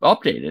to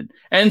update it.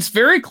 And it's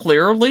very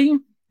clearly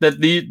that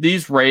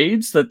these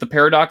raids, that the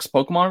Paradox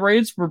Pokemon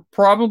raids, were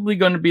probably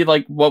going to be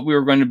like what we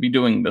were going to be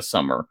doing this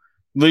summer,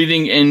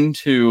 leading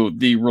into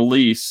the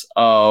release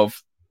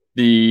of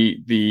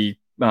leading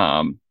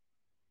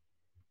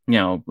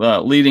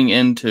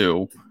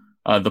into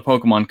the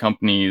Pokemon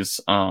company's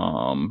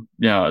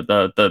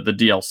the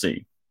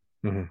DLC.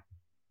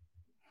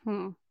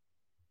 Mm-hmm.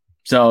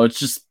 So it's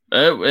just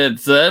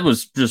it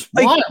was just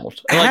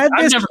wild. Had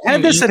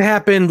this had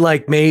happened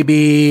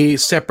maybe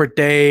separate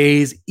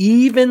days,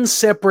 even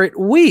separate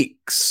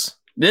weeks.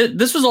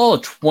 This was all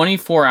a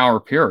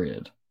 24-hour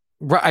period.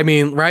 Right. I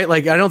mean, right?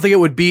 I don't think it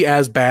would be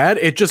as bad.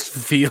 It just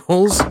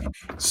feels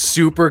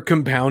super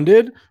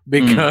compounded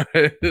because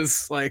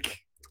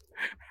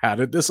how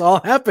did this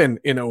all happen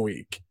in a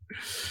week?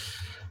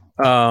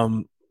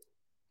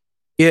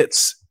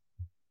 It's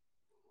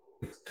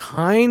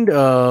kind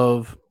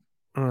of,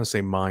 I don't want to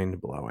say mind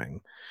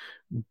blowing,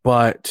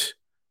 but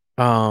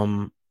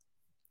I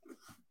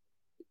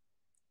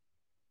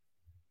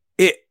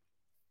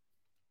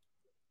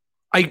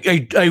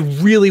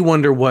really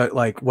wonder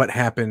what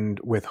happened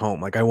with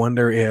Home. I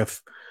wonder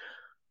if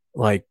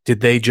did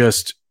they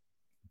just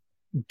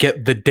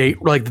get the date?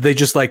 Did they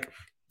just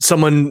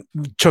someone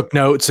took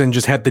notes and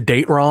just had the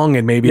date wrong,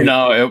 and maybe it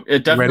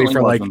definitely ready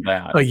for wasn't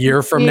that. a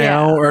year from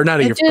now, or not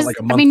a year, from a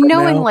month.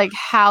 Knowing now.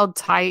 How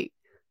tight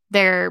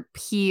their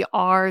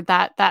PR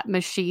that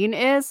machine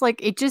is,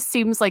 it just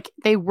seems like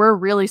they were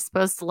really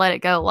supposed to let it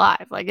go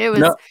live.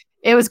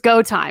 It was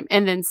go time,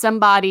 and then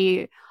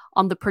somebody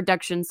on the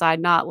production side,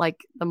 not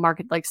the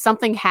market,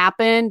 something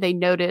happened. They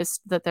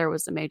noticed that there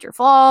was a major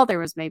flaw. There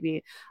was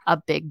maybe a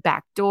big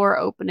back door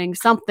opening,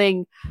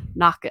 something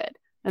not good,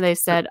 and they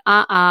said,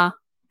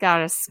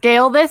 gotta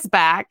scale this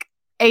back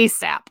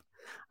ASAP.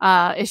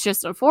 It's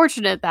just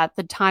unfortunate that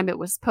the time it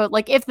was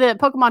if the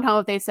Pokemon Home,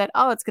 if they said,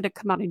 it's going to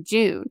come out in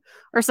June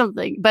or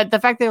something, but the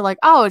fact they're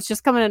it's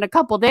just coming in a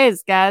couple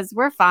days, guys,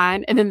 we're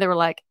fine. And then they were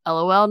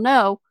LOL,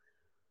 no.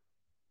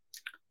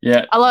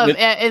 Yeah. I love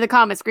in the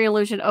comments, Green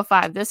Illusion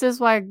 05. This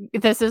is why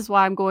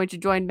I'm going to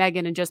join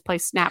Megan and just play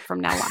Snap from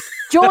now on.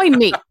 Join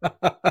me.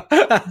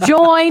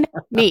 Join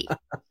me.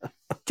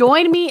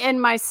 Join me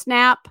in my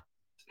Snap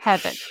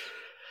heaven.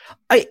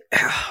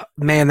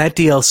 Man, that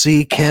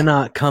DLC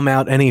cannot come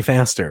out any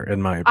faster,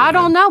 in my opinion. I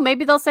don't know.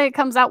 Maybe they'll say it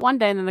comes out one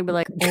day, and then they'll be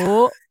like,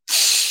 "Oh,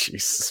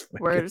 Jesus,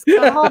 we're just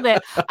gonna hold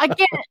it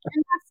again."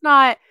 And that's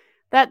not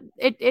that.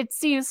 It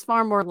seems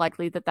far more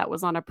likely that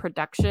was on a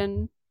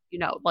production,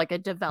 a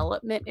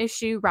development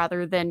issue,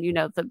 rather than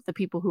the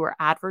people who are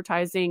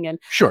advertising and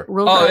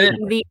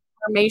releasing the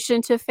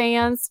information to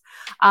fans.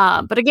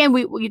 But again,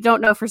 we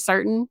don't know for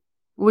certain.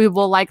 We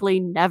will likely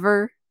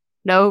never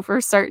know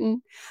for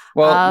certain.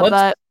 Well,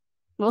 but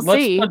we'll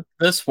see. Let's put it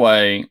this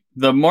way: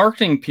 the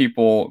marketing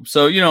people.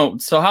 So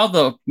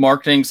how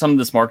some of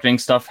this marketing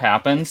stuff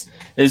happens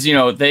is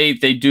they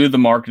do the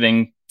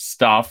marketing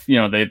stuff.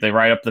 They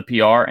write up the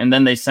PR and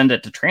then they send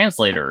it to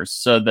translators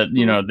so that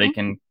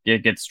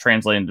it gets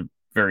translated into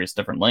various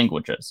different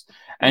languages.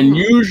 And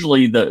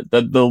usually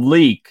the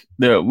leak,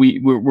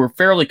 we're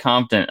fairly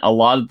confident a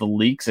lot of the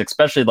leaks,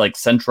 especially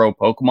Centro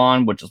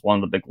Pokemon, which is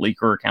one of the big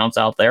leaker accounts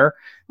out there,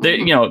 they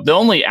the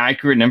only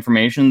accurate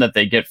information that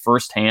they get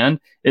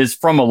firsthand is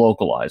from a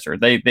localizer.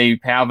 They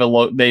have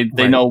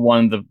they know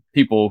one of the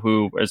people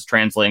who is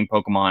translating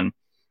Pokemon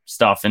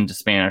stuff into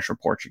Spanish or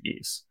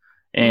Portuguese.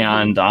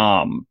 And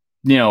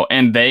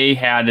and they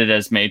had it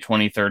as May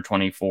 23rd,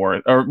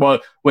 24th, or well,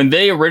 when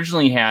they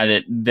originally had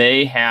it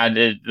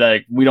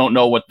like, we don't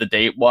know what the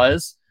date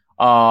was.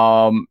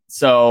 But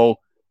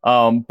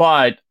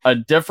a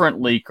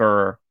different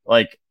leaker,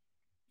 like,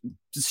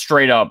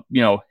 straight up,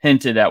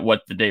 hinted at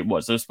what the date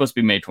was. It was supposed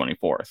to be May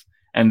 24th.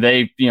 And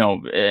they,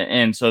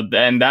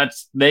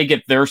 they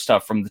get their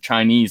stuff from the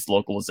Chinese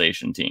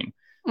localization team.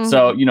 Mm-hmm.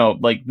 So,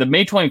 like, the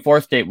May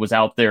 24th date was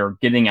out there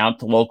getting out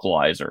to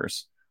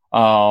localizers. So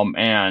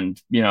I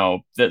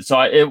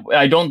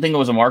don't think it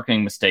was a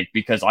marketing mistake,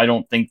 because I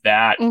don't think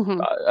that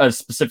a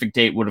specific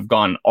date would have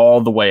gone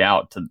all the way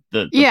out to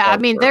the I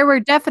mean, there were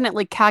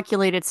definitely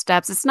calculated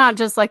steps. It's not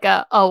just like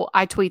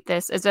I tweet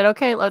this, is it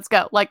okay, let's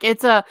go. Like,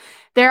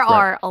 there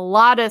are a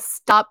lot of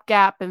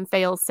stopgap and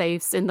fail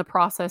safes in the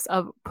process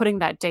of putting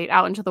that date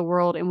out into the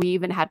world, and we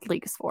even had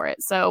leaks for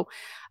it. So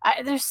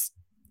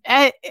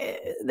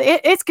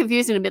it's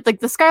confusing to me.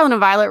 Like, the Scarlet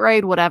and Violet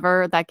raid,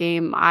 whatever, that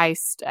game,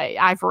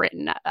 I've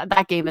written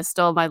that game is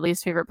still my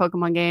least favorite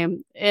Pokemon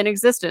game in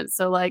existence.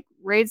 So, like,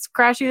 raids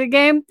crashing the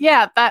game,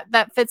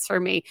 that fits for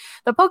me.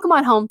 The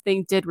Pokemon Home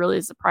thing did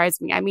really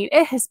surprise me. I mean,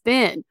 it has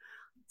been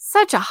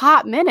such a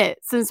hot minute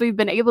since we've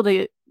been able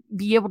to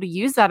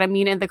use that. I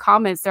mean, in the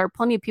comments, there are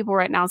plenty of people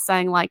right now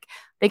saying, like,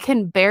 they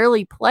can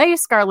barely play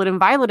Scarlet and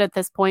Violet at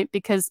this point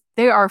because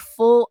they are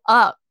full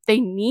up. They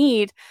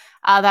need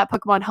that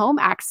Pokemon Home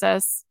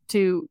access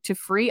to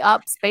free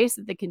up space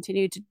that they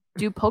continue to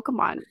do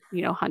Pokemon,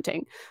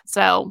 hunting.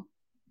 So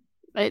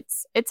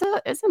it's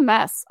a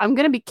mess. I'm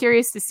gonna be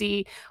curious to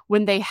see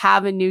when they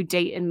have a new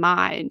date in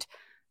mind,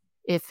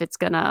 if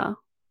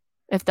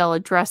they'll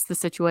address the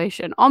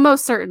situation.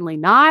 Almost certainly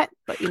not,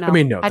 but I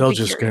mean, no, they're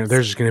just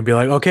gonna be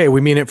like, okay, we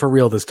mean it for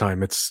real this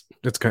time. It's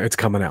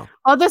coming out.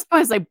 At this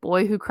point, it's like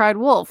Boy Who Cried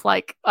Wolf.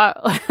 Like,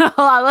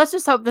 let's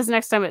just hope this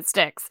next time it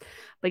sticks.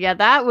 But yeah,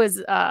 that was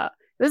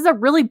this is a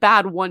really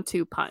bad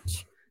 1-2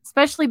 punch,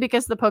 especially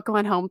because the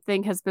Pokemon Home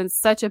thing has been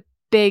such a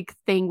big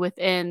thing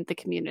within the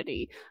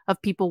community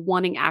of people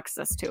wanting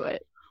access to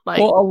it. Like,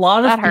 well,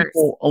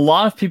 a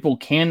lot of people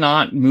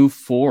cannot move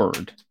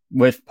forward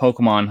with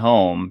Pokemon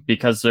Home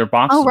because their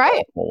boxes are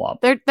full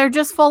up. They're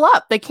just full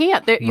up. They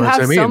can't. You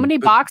have so many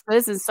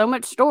boxes and so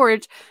much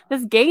storage.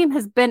 This game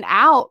has been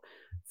out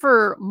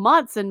for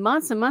months and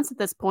months and months at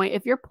this point.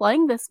 If you're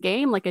playing this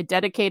game like a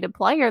dedicated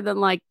player, then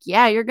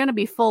you're going to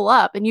be full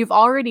up, and you've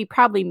already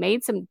probably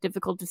made some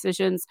difficult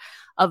decisions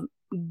of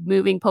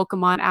moving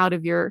Pokemon out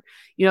of your,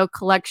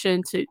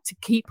 collection to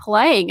keep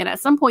playing. And at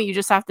some point you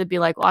just have to be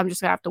like, well, I'm just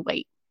gonna have to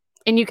wait,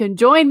 and you can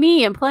join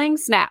me in playing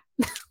Snap.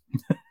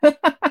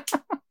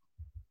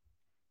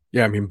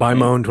 Yeah, I mean, by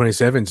my own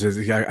 27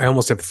 says I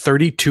almost have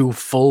 32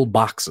 full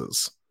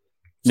boxes.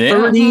 Yeah.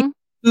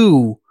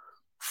 32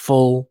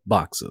 full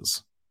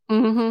boxes.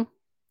 Mm-hmm.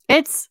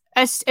 It's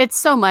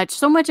so much.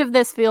 So much of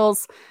this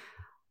feels,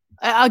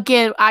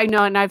 again, I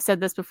know, and I've said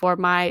this before,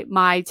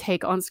 my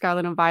take on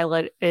Scarlet and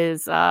Violet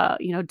is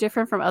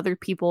different from other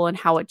people, and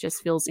how it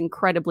just feels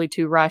incredibly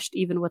too rushed,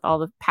 even with all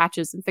the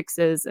patches and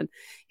fixes, and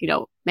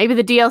maybe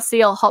the DLC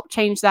will help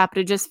change that, but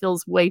it just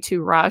feels way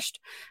too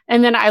rushed.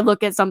 And then I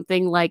look at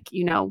something like,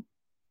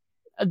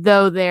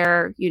 though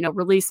their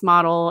release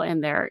model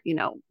and their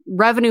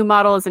revenue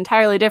model is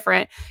entirely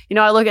different,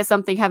 I look at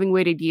something having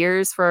waited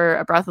years for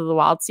a Breath of the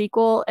Wild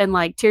sequel, and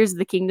like Tears of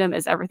the Kingdom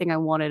is everything I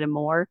wanted and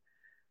more.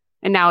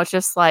 And now it's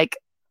just like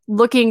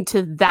looking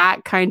to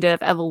that kind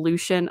of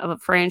evolution of a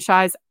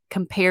franchise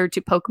compared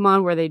to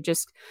Pokemon, where they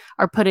just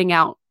are putting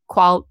out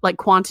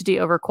quantity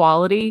over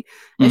quality.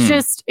 It's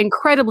just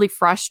incredibly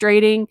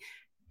frustrating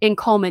in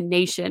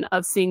culmination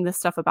of seeing this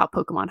stuff about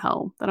Pokemon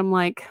Home, that I'm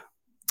like,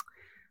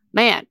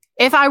 man,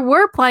 if I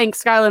were playing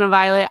Scarlet and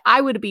Violet, I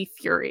would be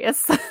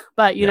furious.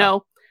 But,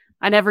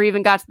 I never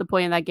even got to the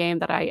point in that game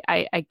that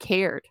I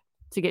cared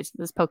to get to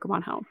this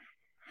Pokemon Home.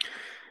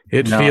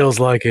 It feels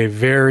like a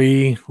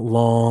very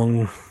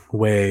long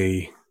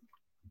way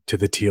to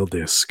the teal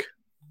disc.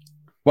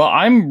 Well,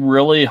 I'm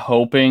really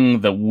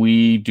hoping that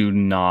we do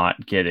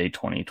not get a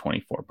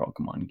 2024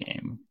 Pokemon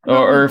game.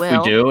 Or if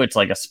we do, it's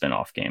like a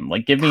spin-off game.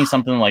 Like, give me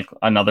something like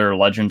another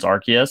Legends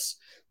Arceus.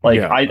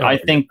 I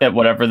think that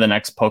whatever the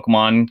next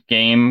Pokemon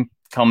game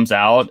comes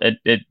out,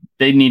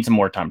 they need some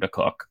more time to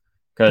cook.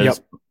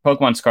 Because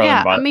Pokemon Scarlet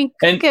and Violet... I mean,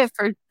 cook it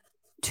for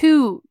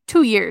 2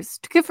 years.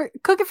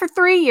 Cook it for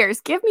 3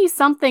 years. Give me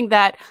something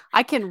that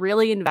I can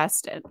really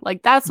invest in.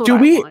 Like, that's what I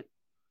want.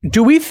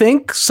 Do we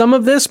think some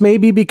of this may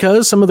be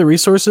because some of the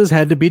resources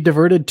had to be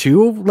diverted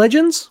to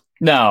Legends?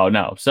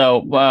 No.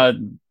 So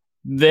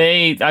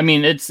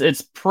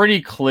it's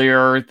pretty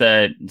clear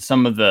that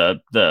some of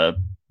that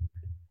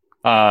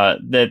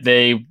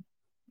they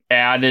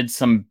added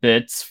some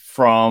bits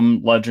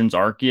from Legends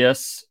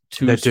Arceus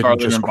to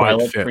Scarlet and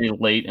Violet pretty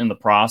late in the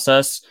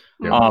process,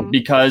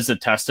 because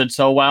it tested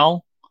so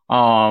well.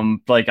 I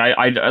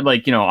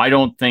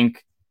don't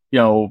think,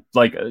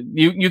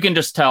 you can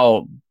just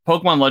tell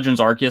Pokemon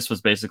Legends Arceus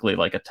was basically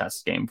like a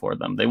test game for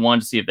them. They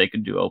wanted to see if they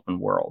could do open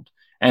world.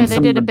 And they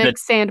did a big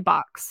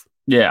sandbox.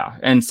 Yeah,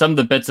 and some of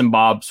the bits and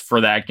bobs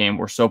for that game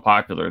were so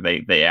popular,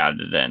 they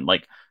added it in.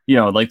 Like,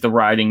 like the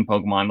riding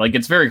Pokemon. Like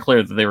it's very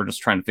clear that they were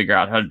just trying to figure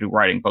out how to do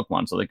riding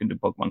Pokemon so they can do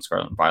Pokemon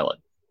Scarlet and Violet.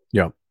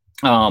 Yeah.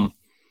 But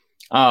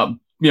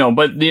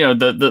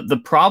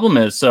the problem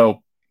is,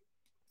 so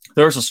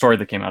there was a story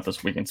that came out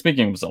this weekend.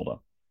 Speaking of Zelda,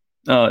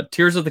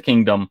 Tears of the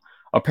Kingdom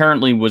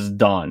apparently was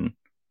done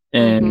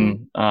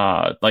in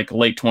like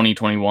late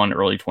 2021,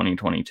 early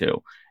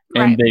 2022.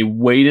 And they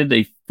waited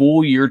a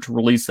full year to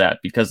release that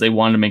because they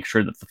wanted to make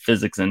sure that the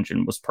physics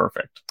engine was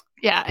perfect.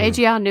 Yeah,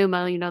 Eiji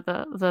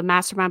Aonuma, the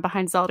mastermind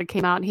behind Zelda,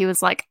 came out and he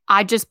was like,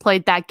 I just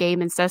played that game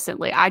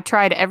incessantly. I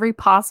tried every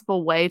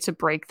possible way to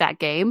break that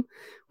game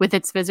with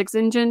its physics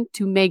engine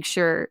to make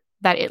sure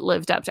that it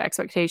lived up to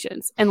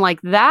expectations. And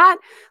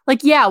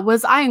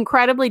was I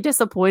incredibly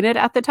disappointed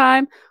at the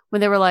time when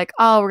they were like,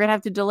 oh, we're going to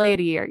have to delay it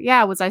a year.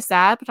 Yeah, was I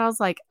sad? But I was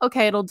like,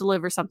 okay, it'll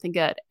deliver something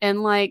good.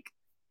 And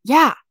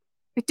yeah,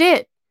 it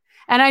did.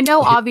 And I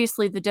know,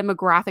 obviously, the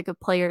demographic of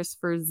players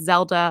for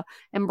Zelda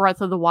and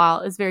Breath of the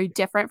Wild is very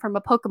different from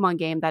a Pokemon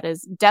game that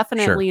is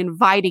definitely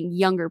inviting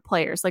younger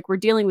players. Like, we're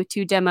dealing with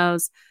 2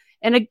 demos.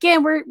 And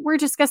again, we're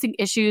discussing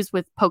issues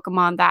with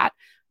Pokemon that,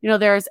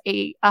 there's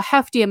a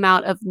hefty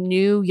amount of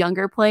new,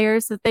 younger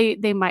players that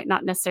they might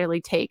not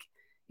necessarily take,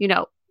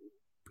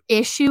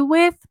 issue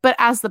with. But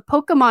as the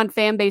Pokemon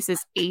fan base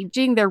is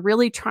aging, they're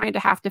really trying to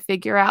have to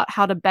figure out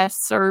how to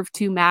best serve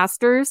 2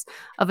 masters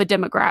of a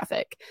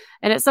demographic.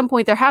 And at some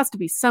point there has to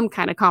be some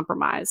kind of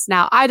compromise.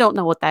 Now, I don't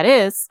know what that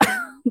is,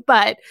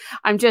 but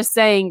I'm just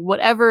saying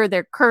whatever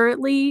they're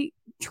currently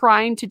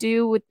trying to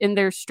do in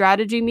their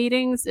strategy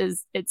meetings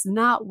it's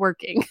not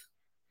working.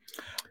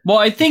 Well,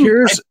 I think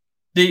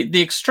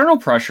the external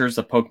pressures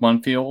that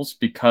Pokemon feels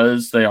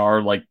because they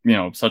are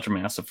such a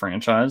massive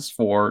franchise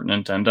for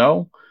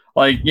Nintendo.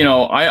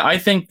 I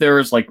think there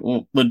is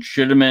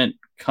legitimate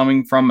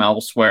coming from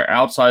elsewhere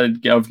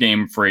outside of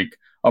Game Freak,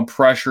 a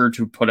pressure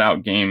to put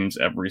out games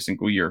every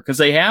single year because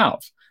they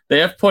have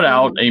put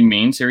out a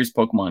main series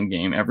Pokemon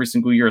game every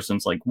single year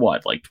since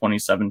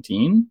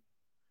 2017.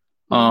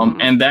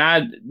 And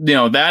that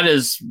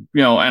is,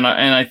 and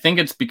I think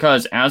it's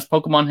because as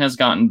Pokemon has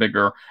gotten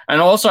bigger,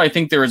 and also I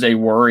think there is a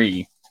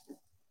worry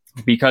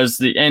because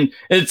and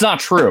it's not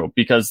true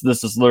because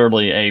this is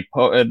literally a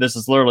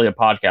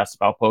podcast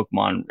about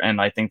Pokemon, and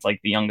I think the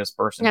youngest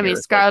person. I mean,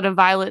 Scarlet and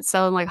Violet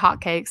selling like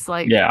hotcakes,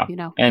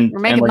 and we're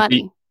making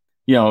money.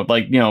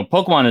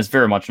 Pokemon is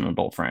very much an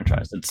adult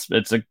franchise.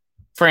 It's a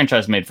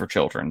franchise made for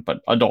children,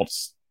 but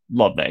adults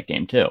love that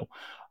game too.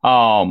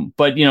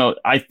 But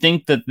I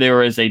think that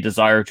there is a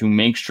desire to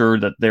make sure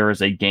that there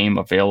is a game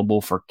available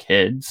for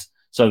kids,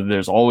 so that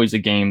there's always a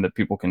game that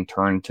people can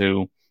turn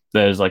to.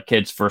 That is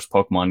kids' first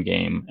Pokemon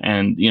game,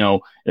 and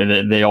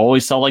they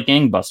always sell like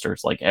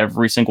gangbusters,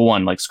 every single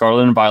one.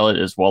 Scarlet and Violet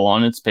is well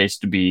on its pace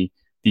to be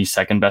the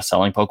second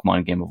best-selling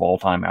Pokemon game of all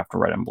time after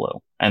Red and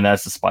Blue, and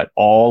that's despite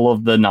all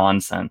of the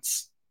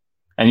nonsense.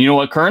 And you know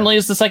what currently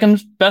is the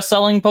second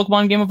best-selling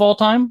Pokemon game of all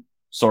time?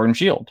 Sword and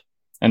Shield.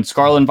 And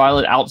Scarlet and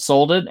Violet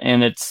outsold it,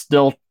 and it's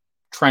still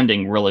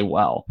trending really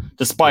well,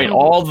 despite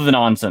all of the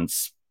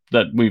nonsense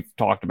that we've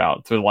talked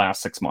about through the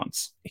last 6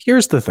 months.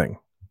 Here's the thing.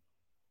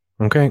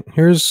 Okay,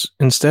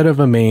 instead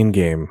of a main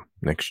game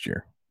next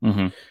year,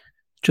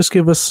 just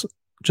give us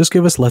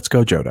Let's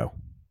Go Johto.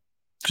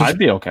 I'd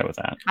be okay with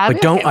that. I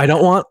don't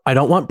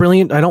want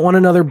Brilliant. I don't want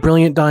another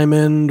Brilliant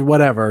Diamond,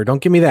 whatever.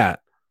 Don't give me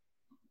that.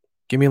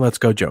 Give me Let's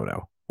Go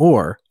Johto.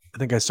 Or I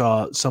think I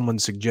saw someone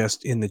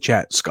suggest in the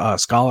chat.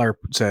 Scholar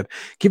said,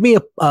 "Give me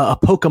a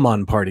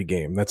Pokemon party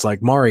game that's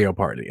like Mario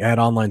Party. Add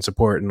online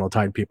support and it'll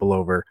tide people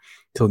over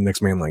till the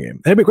next mainline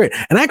game." That'd be great.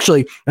 And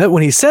actually,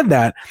 when he said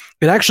that,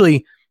 it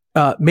actually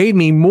made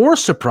me more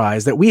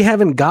surprised that we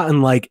haven't gotten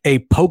a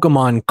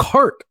Pokemon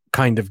cart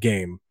kind of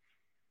game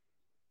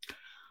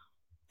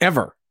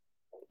ever.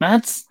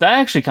 That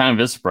actually kind of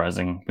is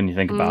surprising when you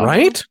think about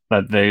it.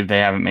 That they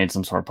haven't made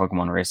some sort of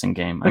Pokemon racing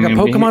game. We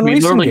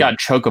literally got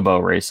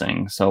Chocobo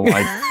racing, so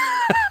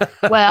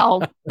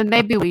well,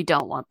 maybe we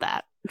don't want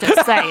that.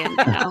 Just saying,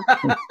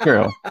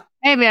 True.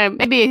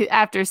 Maybe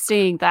after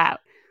seeing that,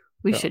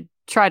 we should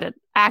try to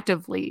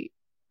actively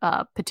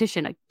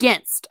petition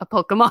against a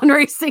Pokemon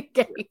racing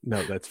game.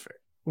 No, that's fair.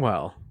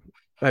 Well,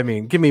 I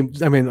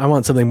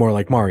want something more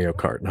like Mario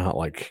Kart, not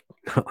like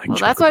well,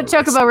 that's what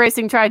Chocobo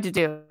Racing tried to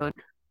do.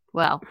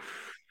 Well,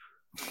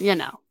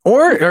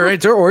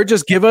 or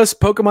just give us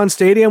Pokemon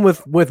Stadium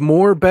with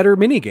more better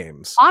mini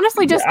games.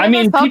 Honestly, just give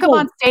us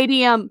Pokemon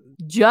Stadium,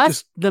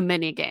 just the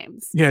mini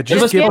games. Yeah,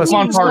 just give us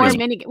Pokemon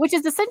Party, which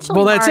is essentially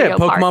well, that's Mario it.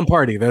 Pokemon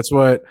Party. That's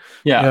what.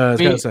 Yeah,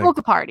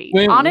 Poke Party.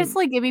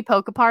 Honestly, give me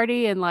Poke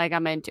Party, and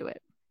I'm into it.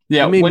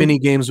 Yeah, mini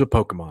games with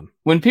Pokemon.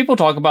 When people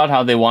talk about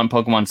how they want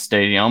Pokemon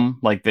Stadium,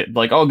 give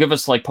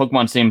us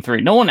Pokemon Stadium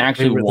 3. No one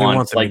actually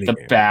wants the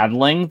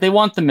battling. They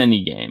want the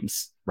mini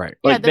games. Right.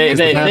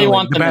 They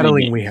want the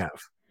battling we have.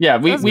 Yeah,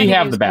 we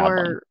have the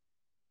battling.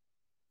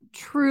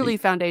 Truly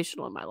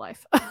foundational in my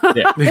life.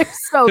 Yeah. They're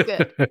so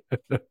good.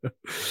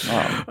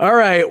 All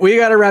right, we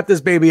got to wrap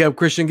this baby up.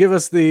 Christian, give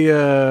us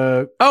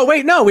the. Oh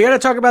wait, no, we got to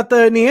talk about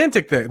the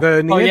Niantic thing.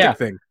 The Niantic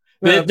thing.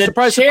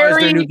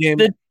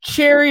 The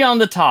cherry on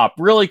the top,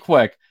 really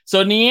quick.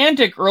 So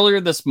Niantic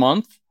earlier this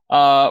month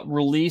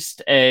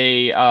released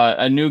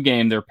a new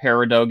game, their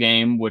Peridot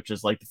game, which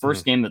is like the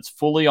first game that's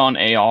fully on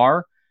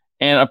AR,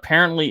 and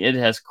apparently it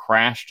has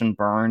crashed and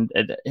burned.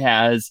 It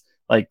has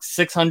like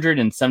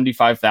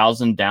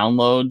 675,000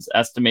 downloads,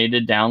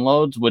 estimated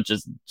downloads, which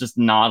is just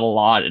not a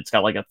lot. It's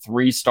got like a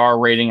 3-star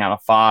rating out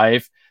of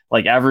 5.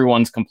 Like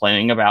everyone's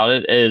complaining about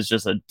it. It is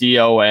just a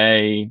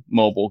DOA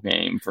mobile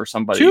game for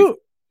somebody.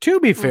 To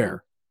be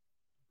fair,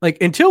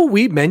 like until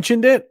we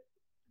mentioned it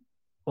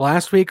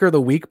last week or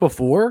the week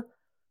before,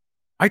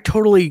 I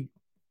totally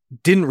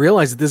didn't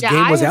realize that this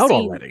game was out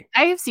already.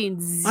 I have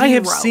seen zero. I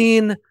have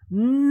seen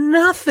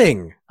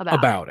nothing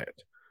about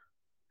it.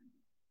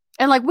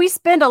 And like we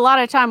spend a lot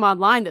of time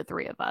online, the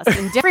three of us,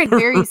 in different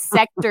various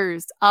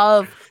sectors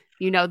of,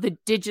 the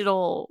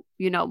digital,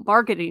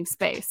 marketing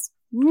space.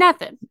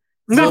 Nothing.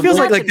 So it feels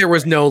like there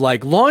was no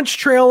like launch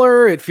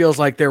trailer. It feels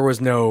like there was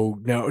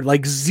no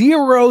like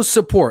zero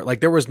support.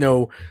 Like there was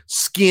no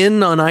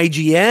skin on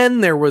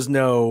IGN. There was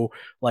no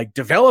like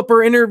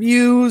developer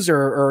interviews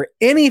or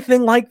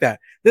anything like that.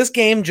 This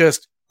game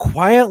just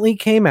quietly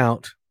came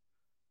out.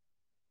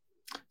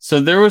 So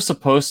there was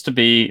supposed to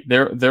be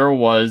there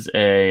was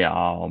a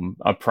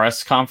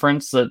press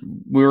conference that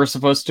we were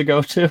supposed to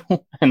go to,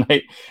 and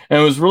it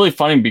was really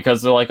funny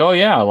because they're like, oh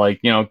yeah, like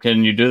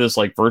can you do this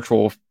like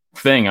virtual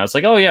thing? I was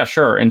like, oh yeah,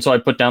 sure. And so I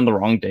put down the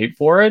wrong date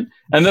for it,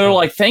 and they're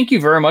like, thank you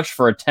very much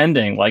for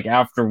attending, like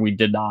after we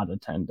did not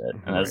attend it.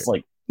 And I was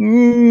like,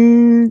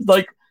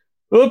 like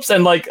oops.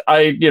 And like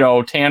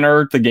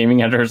Tanner, the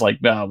gaming editor, is like,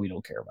 no, we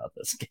don't care about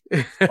this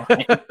game.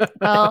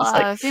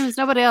 Well, seems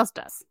nobody else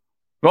does.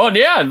 Well,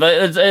 yeah,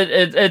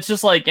 it's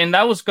just like, and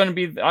that was going to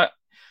be,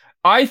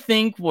 I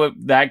think what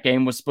that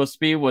game was supposed to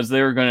be was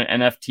they were going to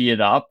NFT it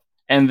up,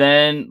 and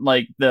then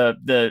like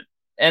the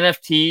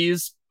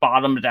NFTs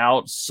bottomed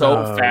out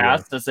so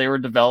fast as they were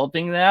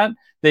developing that.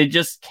 They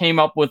just came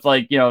up with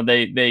like,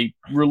 they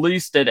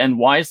released it, and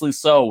wisely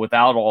so,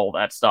 without all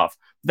that stuff.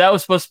 That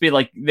was supposed to be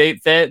like,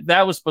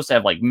 that was supposed to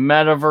have like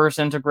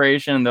metaverse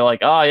integration, and they're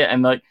like, oh yeah,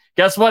 and like,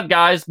 guess what,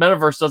 guys,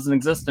 metaverse doesn't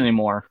exist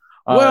anymore.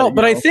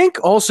 But I think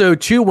also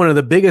too, one of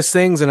the biggest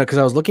things, and because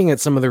I was looking at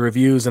some of the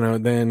reviews,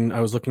 and then I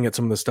was looking at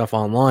some of the stuff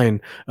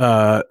online.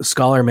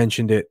 Scholar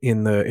mentioned it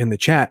in the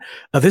chat.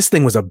 This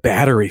thing was a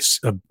battery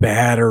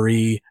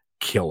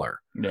killer.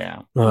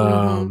 Yeah.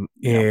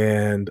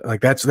 And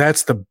like that's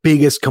the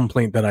biggest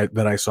complaint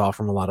that I saw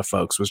from a lot of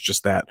folks, was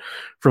just that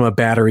from a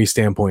battery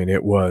standpoint,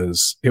 it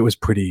was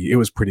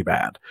pretty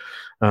bad.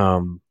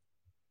 Yeah.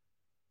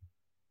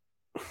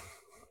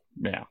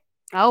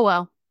 Oh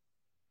well.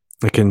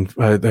 They can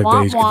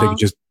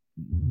just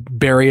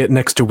bury it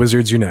next to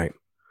Wizards Unite.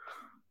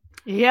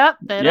 Yep,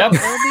 they'll be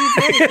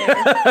buried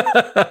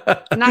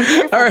there. Not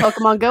careful, right.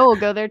 Pokemon Go will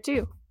go there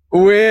too.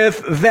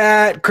 With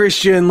that,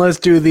 Christian, let's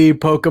do the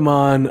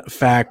Pokemon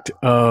fact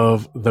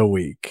of the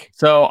week.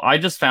 So I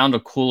just found a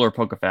cooler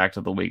Pokefact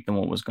of the week than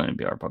what was going to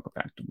be our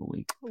Pokefact of the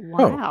week.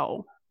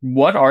 Wow.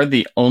 What are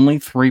the only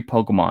 3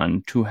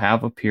 Pokemon to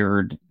have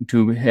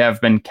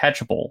been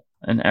catchable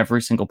in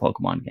every single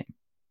Pokemon game?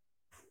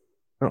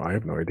 Oh, I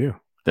have no idea.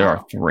 There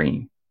are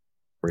 3.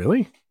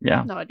 Really?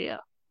 Yeah. No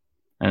idea.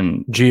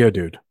 And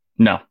Geodude.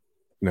 No,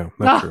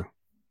 not true.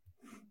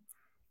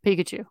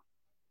 Pikachu.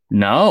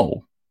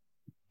 No.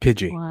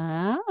 Pidgey.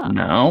 Wow.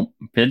 No.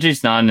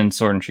 Pidgey's not in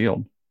Sword and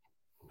Shield.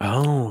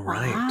 Oh,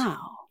 right.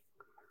 Wow.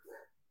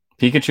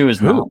 Pikachu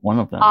is not one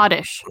of them.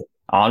 Oddish.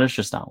 Oddish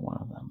is not one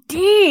of them.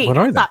 Dang. What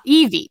are they?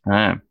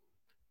 Eevee.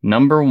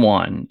 Number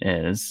 1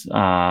 is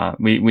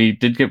we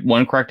did get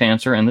one correct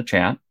answer in the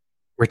chat.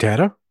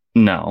 Rattata?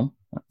 No.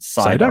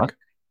 Psyduck.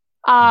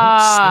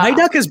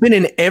 Psyduck has been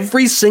in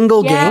every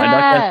single game.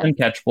 Psyduck has been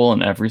catchable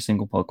in every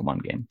single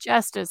Pokemon game.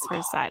 Justice for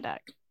Psyduck.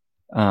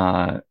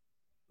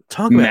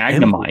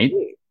 Magnemite.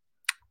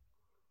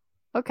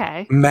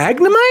 Okay.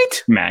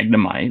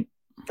 Magnemite?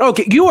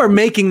 Okay, you are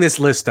making this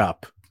list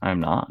up. I'm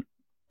not.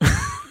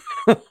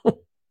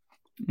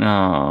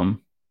 And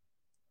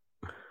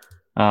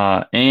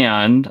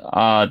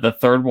the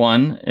third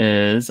one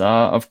is,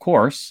 of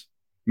course,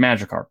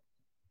 Magikarp.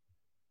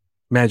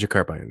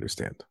 Magikarp, I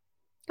understand.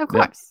 Of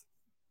course.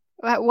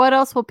 Yep. What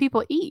else will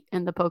people eat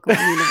in the Pokemon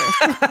universe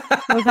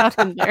without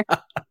him there?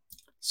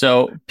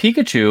 So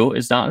Pikachu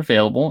is not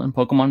available in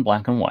Pokemon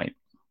Black and White.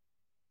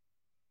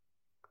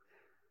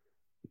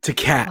 To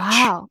catch.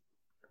 Wow.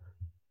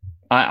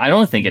 I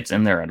don't think it's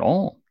in there at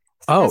all.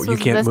 Oh, you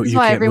can't move. This is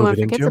why everyone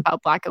forgets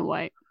about Black and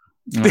White.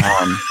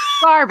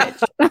 Garbage.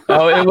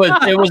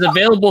 It was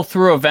available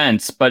through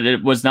events, but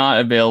it was not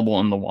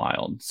available in the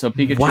wild. So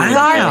Pikachu was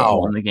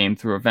available in the game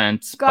through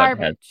events.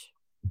 Garbage.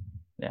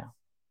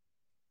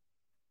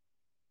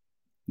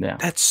 Yeah.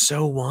 That's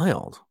so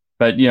wild.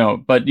 But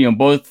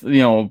both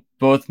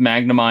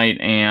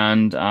Magnemite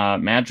and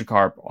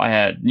Magikarp, I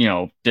had,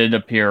 did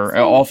appear.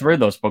 All 3 of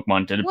those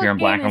Pokemon did appear in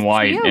Black and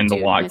White in the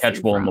wild,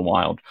 catchable in the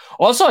wild.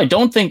 Also, I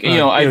don't think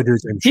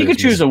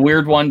Pikachu's a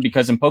weird one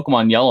because in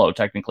Pokemon Yellow,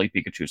 technically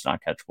Pikachu's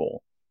not catchable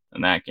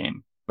in that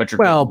game. But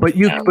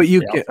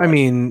I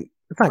mean,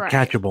 it's not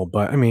catchable,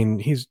 but I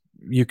mean,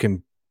 you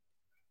can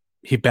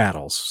he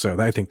battles, so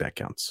I think that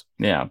counts.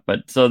 Yeah,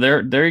 but so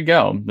there you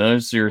go.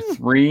 Those are your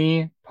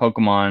 3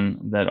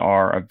 Pokemon that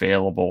are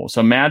available.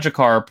 So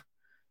Magikarp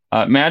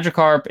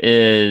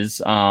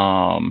is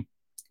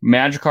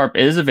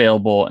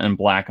available in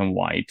black and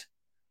white.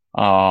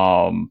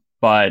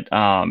 But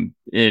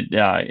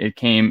it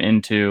came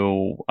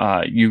into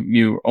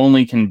you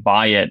only can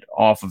buy it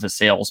off of a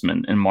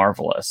salesman in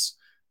Marvelous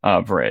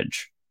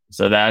Bridge.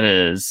 So that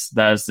is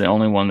the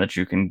only one that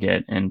you can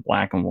get in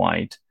black and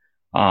white.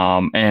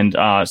 And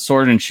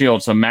Sword and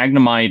Shield, so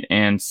Magnemite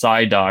and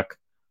Psyduck.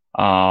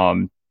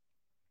 So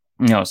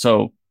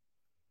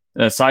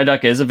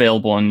Psyduck is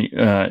available in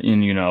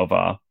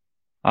Unova.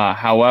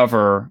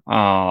 However,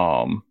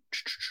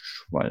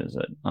 what is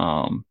it?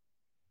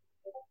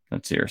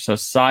 Let's see here. So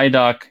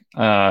Psyduck,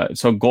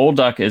 so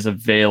Golduck is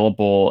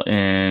available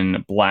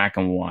in black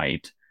and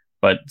white,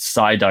 but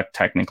Psyduck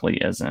technically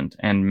isn't.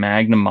 And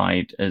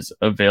Magnemite is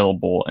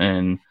available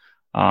in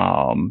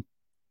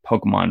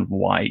Pokemon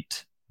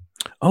White.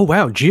 Oh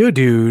wow,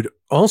 Geodude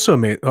also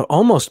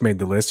almost made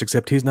the list,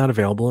 except he's not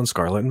available in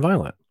Scarlet and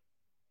Violet.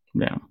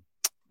 Yeah,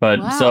 but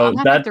wow, so I'm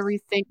gonna have to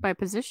rethink my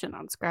position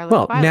on Scarlet.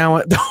 Well, and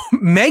now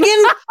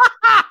Megan.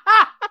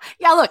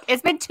 Yeah, look,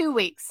 it's been 2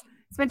 weeks.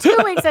 It's been 2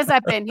 weeks since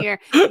I've been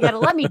here. You gotta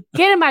let me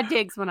get in my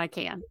digs when I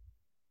can.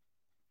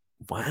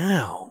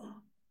 Wow.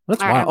 That's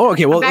All wild. right, Oh,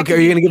 okay. Well, okay. Are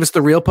you going to give us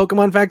the real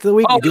Pokemon fact of the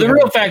week? Oh, the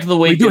real fact of the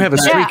week. We do have a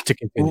streak Yeah. to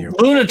continue.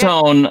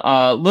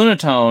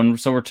 Lunatone.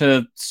 So we're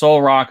to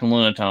Solrock and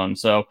Lunatone.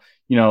 So,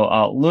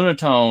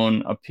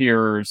 Lunatone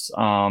appears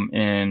in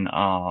in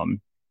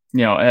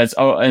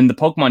the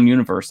Pokemon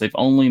universe. They've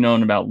only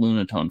known about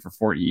Lunatone for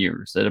 40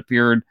 years. It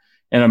appeared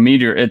in a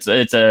meteor.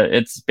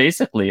 It's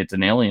basically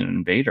an alien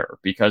invader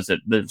because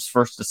it was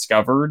first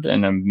discovered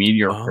in a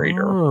meteor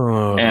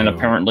crater and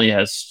apparently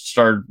has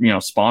started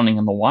spawning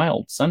in the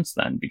wild since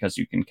then because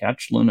you can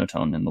catch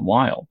Lunatone in the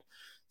wild.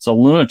 So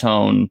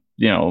Lunatone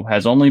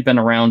has only been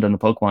around in the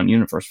Pokemon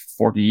universe for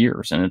 40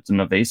 years and it's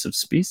an invasive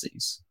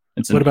species.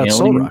 What about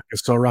Solrock?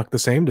 Is Solrock the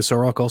same? Does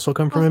Solrock also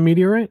come from a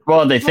meteorite?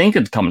 Well, they think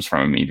it comes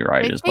from a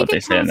meteorite, is what they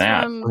say in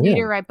that.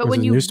 Meteorite, but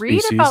when you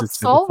read about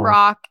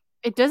Solrock,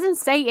 it doesn't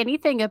say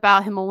anything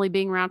about him only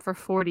being around for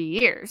 40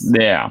 years.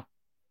 Yeah.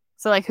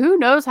 So, who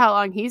knows how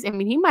long he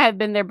might have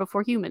been there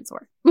before humans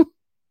were.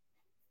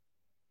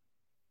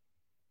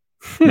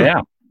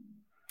 Yeah.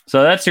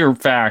 So that's your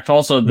fact.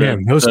 Also,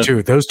 those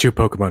two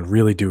Pokemon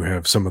really do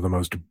have some of the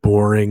most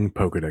boring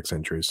Pokedex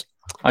entries.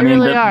 They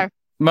really are.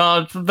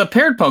 Well, the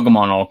paired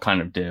Pokemon all kind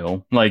of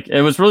do.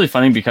 It was really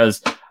funny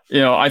because,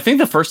 I think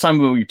the first time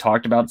we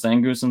talked about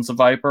Zangoose and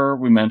Seviper,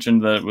 we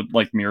mentioned that it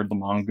would mirrored the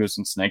Mongoose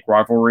and Snake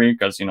rivalry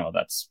because,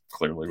 that's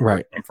clearly where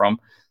it came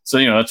from. So,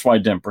 that's why I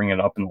didn't bring it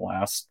up in the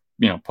last,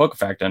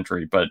 PokeFact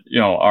entry. But,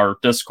 our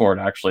Discord,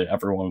 actually,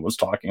 everyone was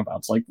talking about.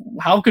 It's like,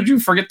 how could you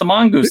forget the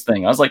Mongoose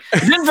thing? I was like, I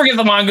didn't forget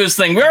the Mongoose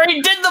thing. We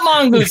already did the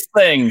Mongoose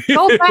thing.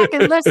 Go back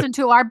and listen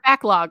to our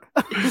backlog.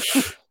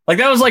 That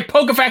was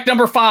PokeFact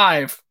number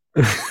 5.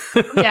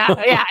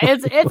 yeah,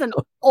 it's an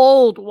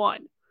old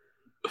one.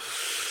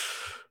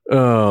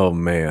 Oh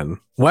man.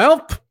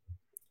 Well,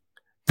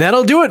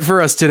 that'll do it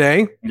for us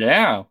today.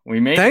 Yeah, we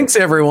made Thanks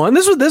everyone.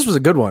 This was a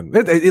good one.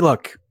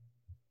 Look,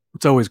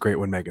 it's always great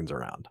when Megan's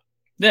around.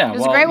 Yeah, it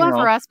was a great one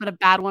for us, but a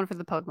bad one for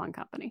the Pokemon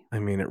Company. I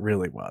mean, it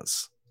really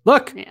was.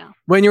 Look,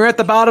 when you're at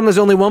the bottom, there's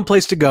only one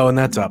place to go, and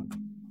that's up.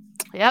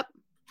 Yep.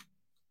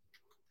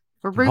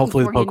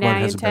 Hopefully, the Pokemon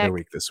has a better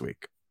week this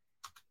week.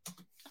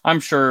 I'm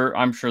sure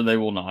they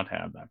will not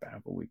have that bad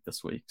of a week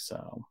this week.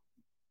 So,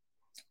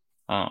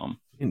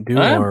 didn't do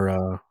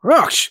our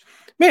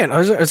man.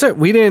 I said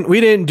we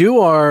didn't do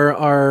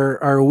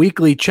our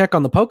weekly check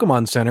on the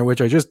Pokemon Center, which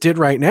I just did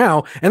right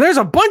now, and there's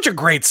a bunch of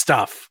great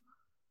stuff.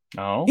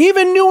 Oh,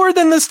 even newer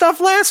than the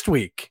stuff last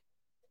week.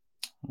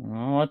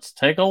 Well, let's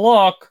take a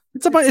look.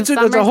 It's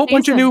a whole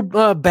bunch of new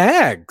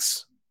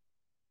bags.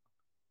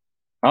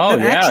 Oh,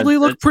 that actually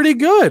look pretty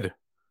good.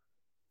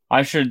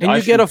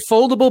 You get a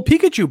foldable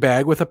Pikachu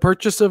bag with a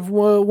purchase of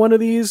one of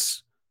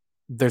these.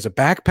 There's a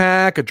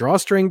backpack, a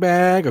drawstring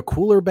bag, a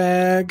cooler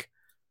bag,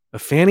 a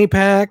fanny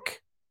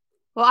pack.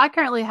 Well, I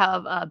currently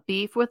have a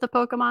beef with the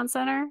Pokemon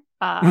Center,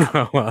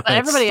 but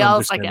everybody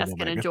else, I guess,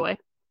 can enjoy.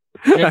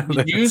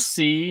 Did you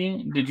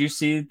see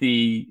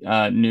the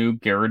new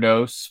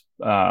Gyarados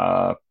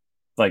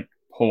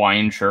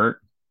Hawaiian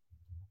shirt?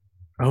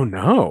 Oh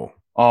no.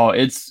 Oh,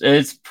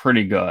 it's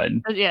pretty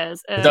good. Yeah,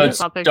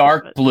 it's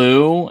dark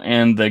blue,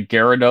 and the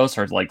Gyarados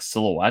are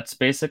silhouettes,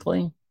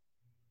 basically.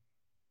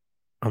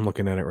 I'm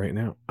looking at it right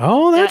now.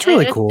 Oh, that's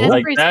really cool.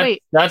 It's pretty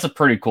sweet. That's a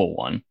pretty cool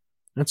one.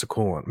 That's a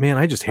cool one, man.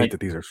 I just hate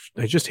that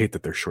I just hate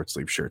that they're short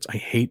sleeve shirts. I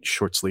hate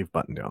short sleeve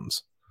button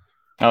downs.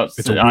 Oh,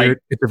 it's a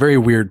very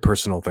weird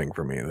personal thing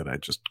for me that I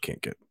just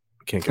can't get.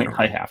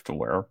 I have to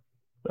wear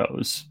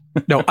those.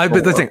 No,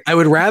 but the thing, I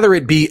would rather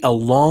it be a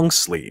long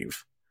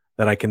sleeve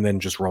that I can then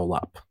just roll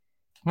up.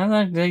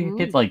 Well, they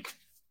get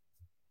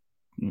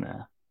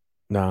nah.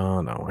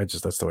 No.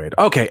 That's the way it.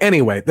 Okay.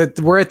 Anyway,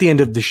 we're at the end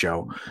of the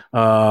show.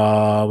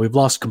 We've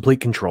lost complete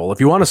control. If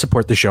you want to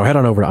support the show, head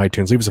on over to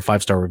iTunes, leave us a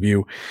 5-star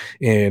review,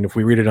 and if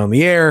we read it on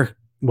the air,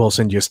 we'll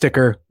send you a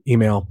sticker.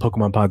 Email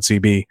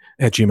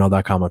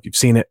PokemonPodCB@gmail.com if you've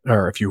seen it,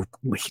 or if you've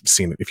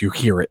seen it, if you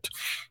hear it.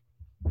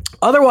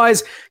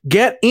 Otherwise,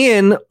 get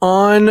in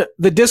on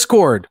the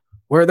Discord,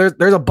 where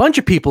there's a bunch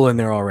of people in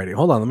there already.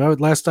 Hold on,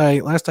 last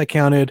I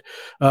counted.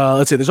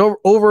 Let's see, there's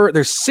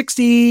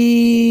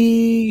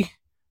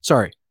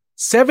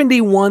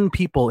 71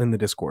 people in the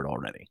Discord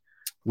already,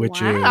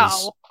 which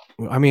is,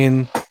 I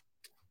mean,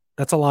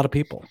 that's a lot of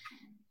people.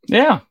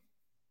 Yeah.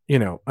 I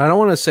don't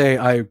want to say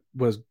I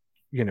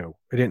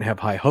didn't have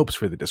high hopes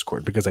for the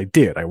Discord, because I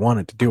did. I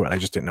wanted to do it. I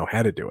just didn't know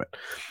how to do it.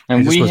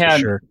 And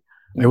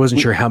I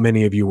wasn't sure how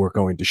many of you were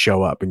going to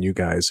show up, and you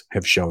guys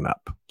have shown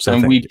up. So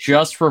and we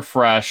just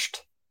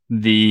refreshed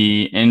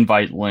the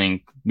invite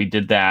link. We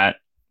did that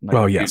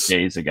a few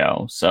days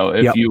ago. So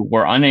if you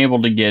were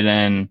unable to get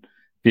in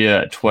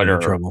via Twitter,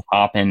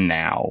 hop in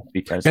now.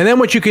 And then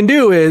what you can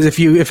do is,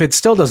 if it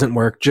still doesn't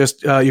work,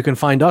 just you can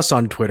find us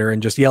on Twitter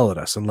and just yell at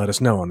us and let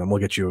us know, and then we'll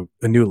get you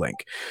a new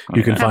link.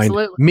 You can find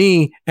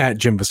me at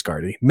Jim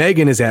Viscardi.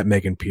 Megan is at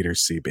Megan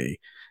Peters CB,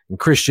 and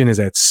Christian is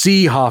at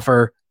C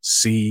Hoffer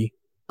C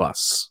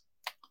Bus.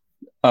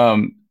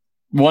 One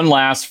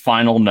last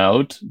final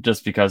note,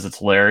 just because it's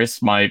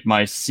hilarious.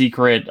 My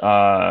secret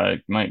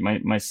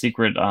my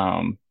secret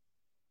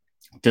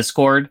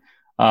Discord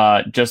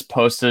just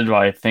posted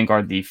what I think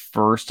are the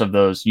first of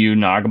those Yu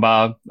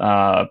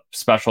Nagaba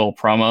special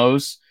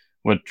promos,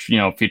 which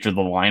feature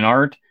the line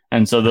art,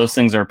 and so those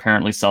things are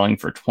apparently selling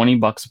for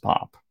 $20 a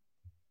pop.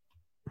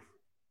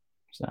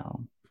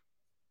 So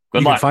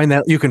good luck.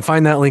 You can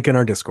find that link in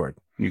our Discord.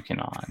 You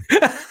cannot.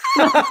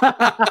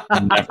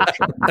 Never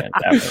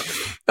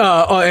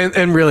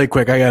and really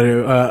quick, I got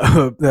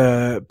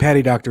to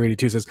Patty Doctor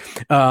 82 says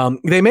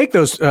they make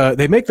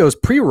those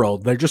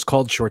pre-rolled. They're just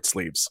called short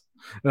sleeves.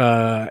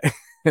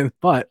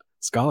 But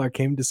Scholar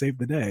came to save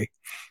the day.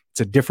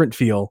 It's a different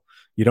feel.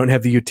 You don't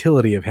have the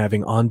utility of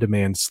having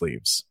on-demand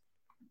sleeves.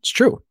 It's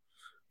true.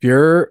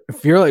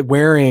 If you're like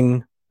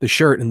wearing the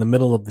shirt in the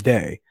middle of the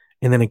day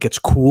and then it gets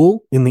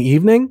cool in the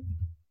evening,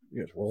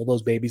 you just roll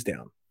those babies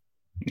down.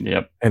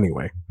 Yep.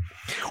 Anyway,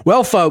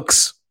 well,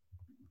 folks,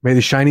 may the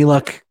shiny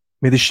luck.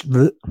 I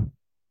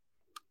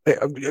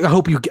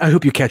hope you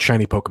catch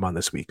shiny Pokemon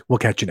this week. We'll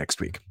catch you next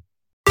week.